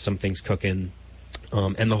there. There's some things cooking.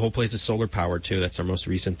 And the whole place is solar powered too. That's our most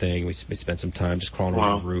recent thing. We spent some time just crawling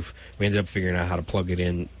around the roof. We ended up figuring out how to plug it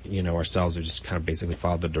in, ourselves. We just kind of basically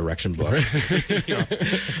followed the direction book.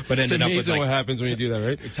 But ended up with what happens when you do that,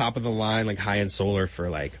 right? Top of the line, like high end solar for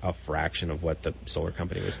like a fraction of what the solar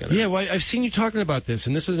company was going to. Yeah, well, I've seen you talking about this,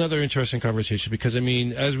 and this is another interesting conversation because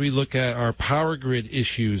as we look at our power grid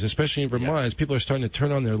issues, especially in Vermont, as people are starting to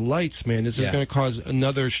turn on their lights, man, this is going to cause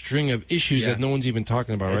another string of issues that no one's even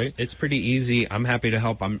talking about, right? It's pretty easy. I'm happy to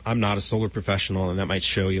help. I'm not a solar professional, and that might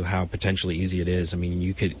show you how potentially easy it is. I mean,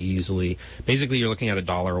 you could easily, basically you're looking at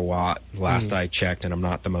 $1 a watt last I checked, and I'm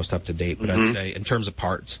not the most up to date, but I'd say in terms of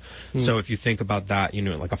parts. So if you think about that,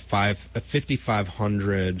 like a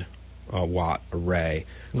 5,500 watt array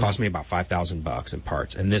cost me about $5,000 in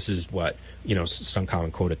parts, and this is what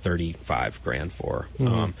Suncommon quoted $35,000 for.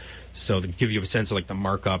 So to give you a sense of like the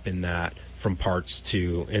markup in that, from parts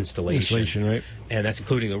to installation, right? And that's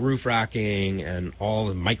including the roof racking and all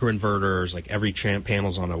the microinverters. Like every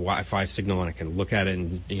panel's on a Wi-Fi signal, and I can look at it.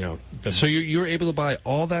 And so you're able to buy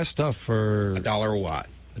all that stuff for $1 a watt.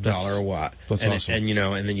 $1 a watt. That's awesome. And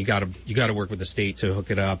and then you got to work with the state to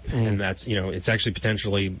hook it up, and that's it's actually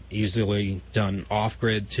potentially easily done off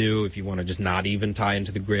grid too if you want to just not even tie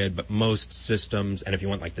into the grid. But most systems, and if you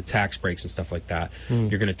want like the tax breaks and stuff like that,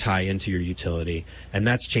 you're going to tie into your utility, and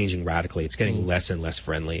that's changing radically. It's getting less and less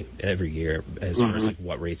friendly every year as far as like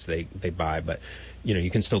what rates they buy, but you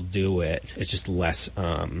can still do it. It's just less.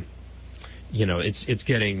 It's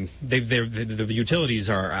getting the utilities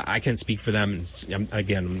are. I can't speak for them.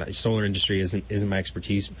 Again, the solar industry isn't my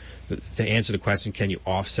expertise. To answer the question, can you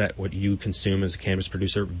offset what you consume as a cannabis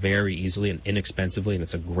producer very easily and inexpensively, and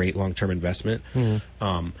it's a great long-term investment.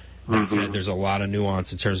 That said, there's a lot of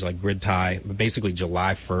nuance in terms of like grid tie. But basically,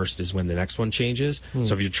 July 1st is when the next one changes.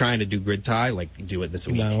 So if you're trying to do grid tie, like do it this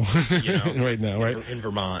week. No. Right now, right? In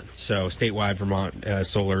Vermont. So statewide Vermont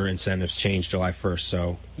solar incentives change July 1st.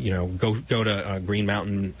 So go to Green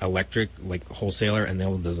Mountain Electric, like wholesaler, and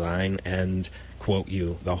they'll design and quote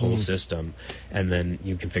you the whole system, and then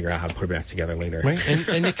you can figure out how to put it back together later. Right,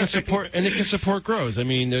 and it can support grows. I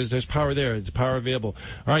mean, there's power there. It's power available.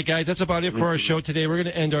 All right, guys, that's about it for our show today. We're going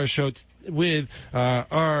to end our show with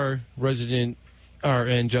our resident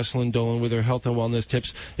RN, Jocelyn Dolan, with her health and wellness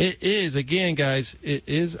tips. It is, again, guys, it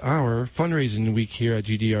is our fundraising week here at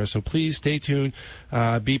GDR, so please stay tuned,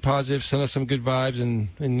 be positive, send us some good vibes, and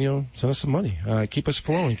send us some money. Keep us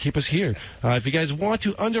flowing, keep us here. If you guys want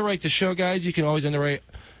to underwrite the show, guys, you can always underwrite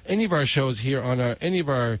any of our shows here on any of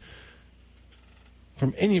our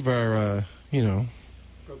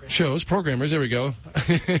shows, programmers, there we go.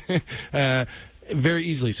 Very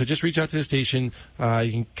easily. So just reach out to the station.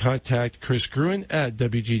 You can contact Chris Gruen at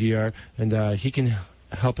WGDR, and he can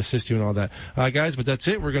help assist you in all that. Guys, but that's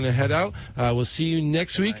it. We're going to head out. We'll see you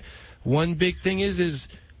next week. One big thing is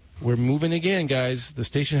we're moving again, guys. The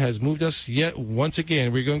station has moved us yet once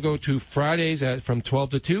again. We're going to go to Fridays from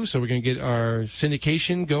 12 to 2, so we're going to get our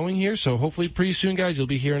syndication going here. So hopefully pretty soon, guys, you'll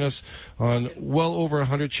be hearing us on well over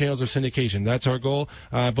 100 channels of syndication. That's our goal,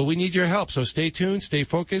 but we need your help. So stay tuned, stay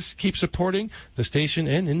focused, keep supporting the station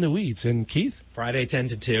and In the Weeds. And Keith? Friday 10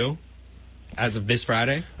 to 2, as of this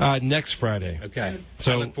Friday? Next Friday. Okay.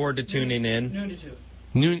 So I look forward to tuning in. Noon to 2.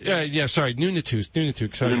 Noon to 2. Sorry. Noon to 2.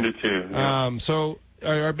 Yeah. So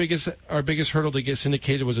our biggest hurdle to get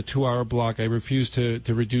syndicated was a 2-hour block. I refused to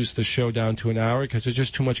reduce the show down to an hour because there's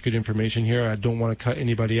just too much good information here. I don't want to cut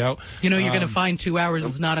anybody out. You're going to find 2 hours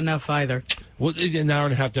is not enough either. Well, an hour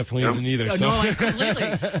and a half definitely isn't either. So. No,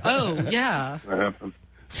 completely. Oh, yeah. That happens.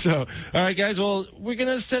 So, all right, guys. Well, we're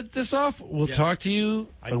gonna set this off. We'll talk to you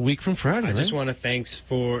a week from Friday. I just want to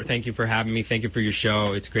thank you for having me. Thank you for your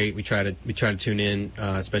show. It's great. We try to tune in,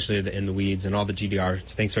 especially in the weeds and all the GDR.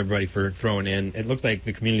 Thanks everybody for throwing in. It looks like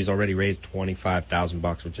the community's already raised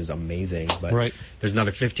 $25,000, which is amazing. But there's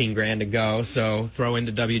another $15,000 to go. So throw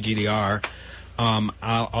into WGDR.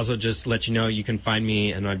 I'll also just let you know you can find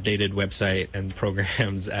me an updated website and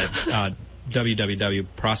programs at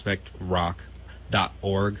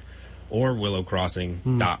www.prospectrock.org or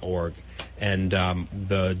willowcrossing.org. And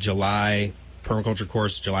the July permaculture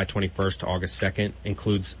course, July 21st to August 2nd,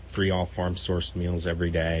 includes 3 all-farm sourced meals every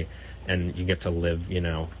day. And you get to live,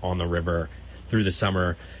 on the river through the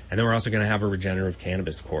summer. And then we're also going to have a regenerative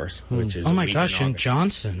cannabis course, which is in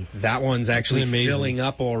Johnson. That one's actually filling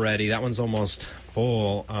up already. That one's almost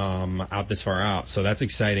full out this far out. So that's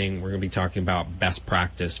exciting. We're going to be talking about best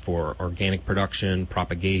practice for organic production,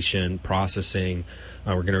 propagation, processing.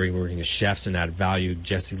 We're going to be working with chefs and add value.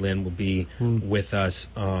 Jessie Lynn will be with us,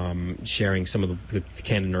 sharing some of the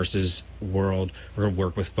Canada Nurses world. We're going to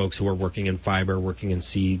work with folks who are working in fiber, working in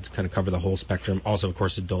seeds, kind of cover the whole spectrum. Also, of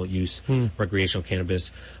course, adult use, recreational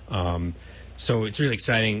cannabis. So it's really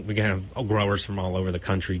exciting. We're going to have growers from all over the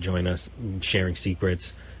country join us, sharing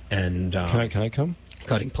secrets. And can I come?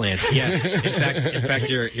 Cutting plants. Yeah. In fact,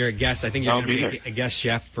 you're a guest. I think you're going to be a guest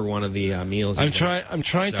chef for one of the meals. I'm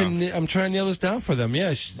trying to nail this down for them.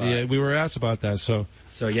 Yeah, we were asked about that. So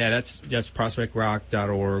yeah, that's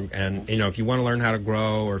prospectrock.org. And if you want to learn how to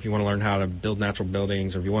grow, or if you want to learn how to build natural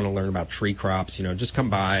buildings, or if you want to learn about tree crops, just come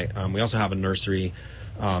by. We also have a nursery.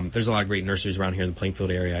 There's a lot of great nurseries around here in the Plainfield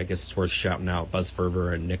area. I guess it's worth shouting out Buzz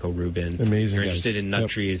Ferver and Nico Rubin. Amazing. If you're interested in nut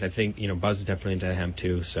trees, I think Buzz is definitely into hemp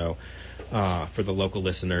too. So for the local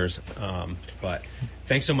listeners, but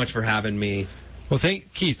thanks so much for having me. Well,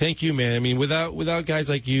 Keith, thank you, man. I mean, without guys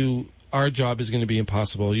like you, our job is going to be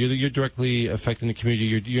impossible. You're directly affecting the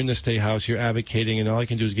community. You're in the State House. You're advocating, and all I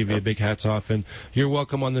can do is give you a big hats off. And you're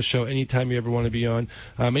welcome on the show anytime you ever want to be on.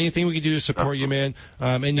 Anything we can do to support you, man.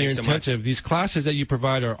 And your intensive. These classes that you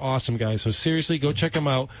provide are awesome, guys. So seriously, go check them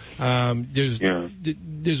out.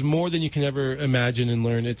 There's more than you can ever imagine and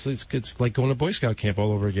learn. It's like going to Boy Scout camp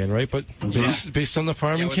all over again, right? But based on the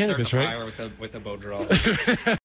farm and cannabis, right? With a bow draw.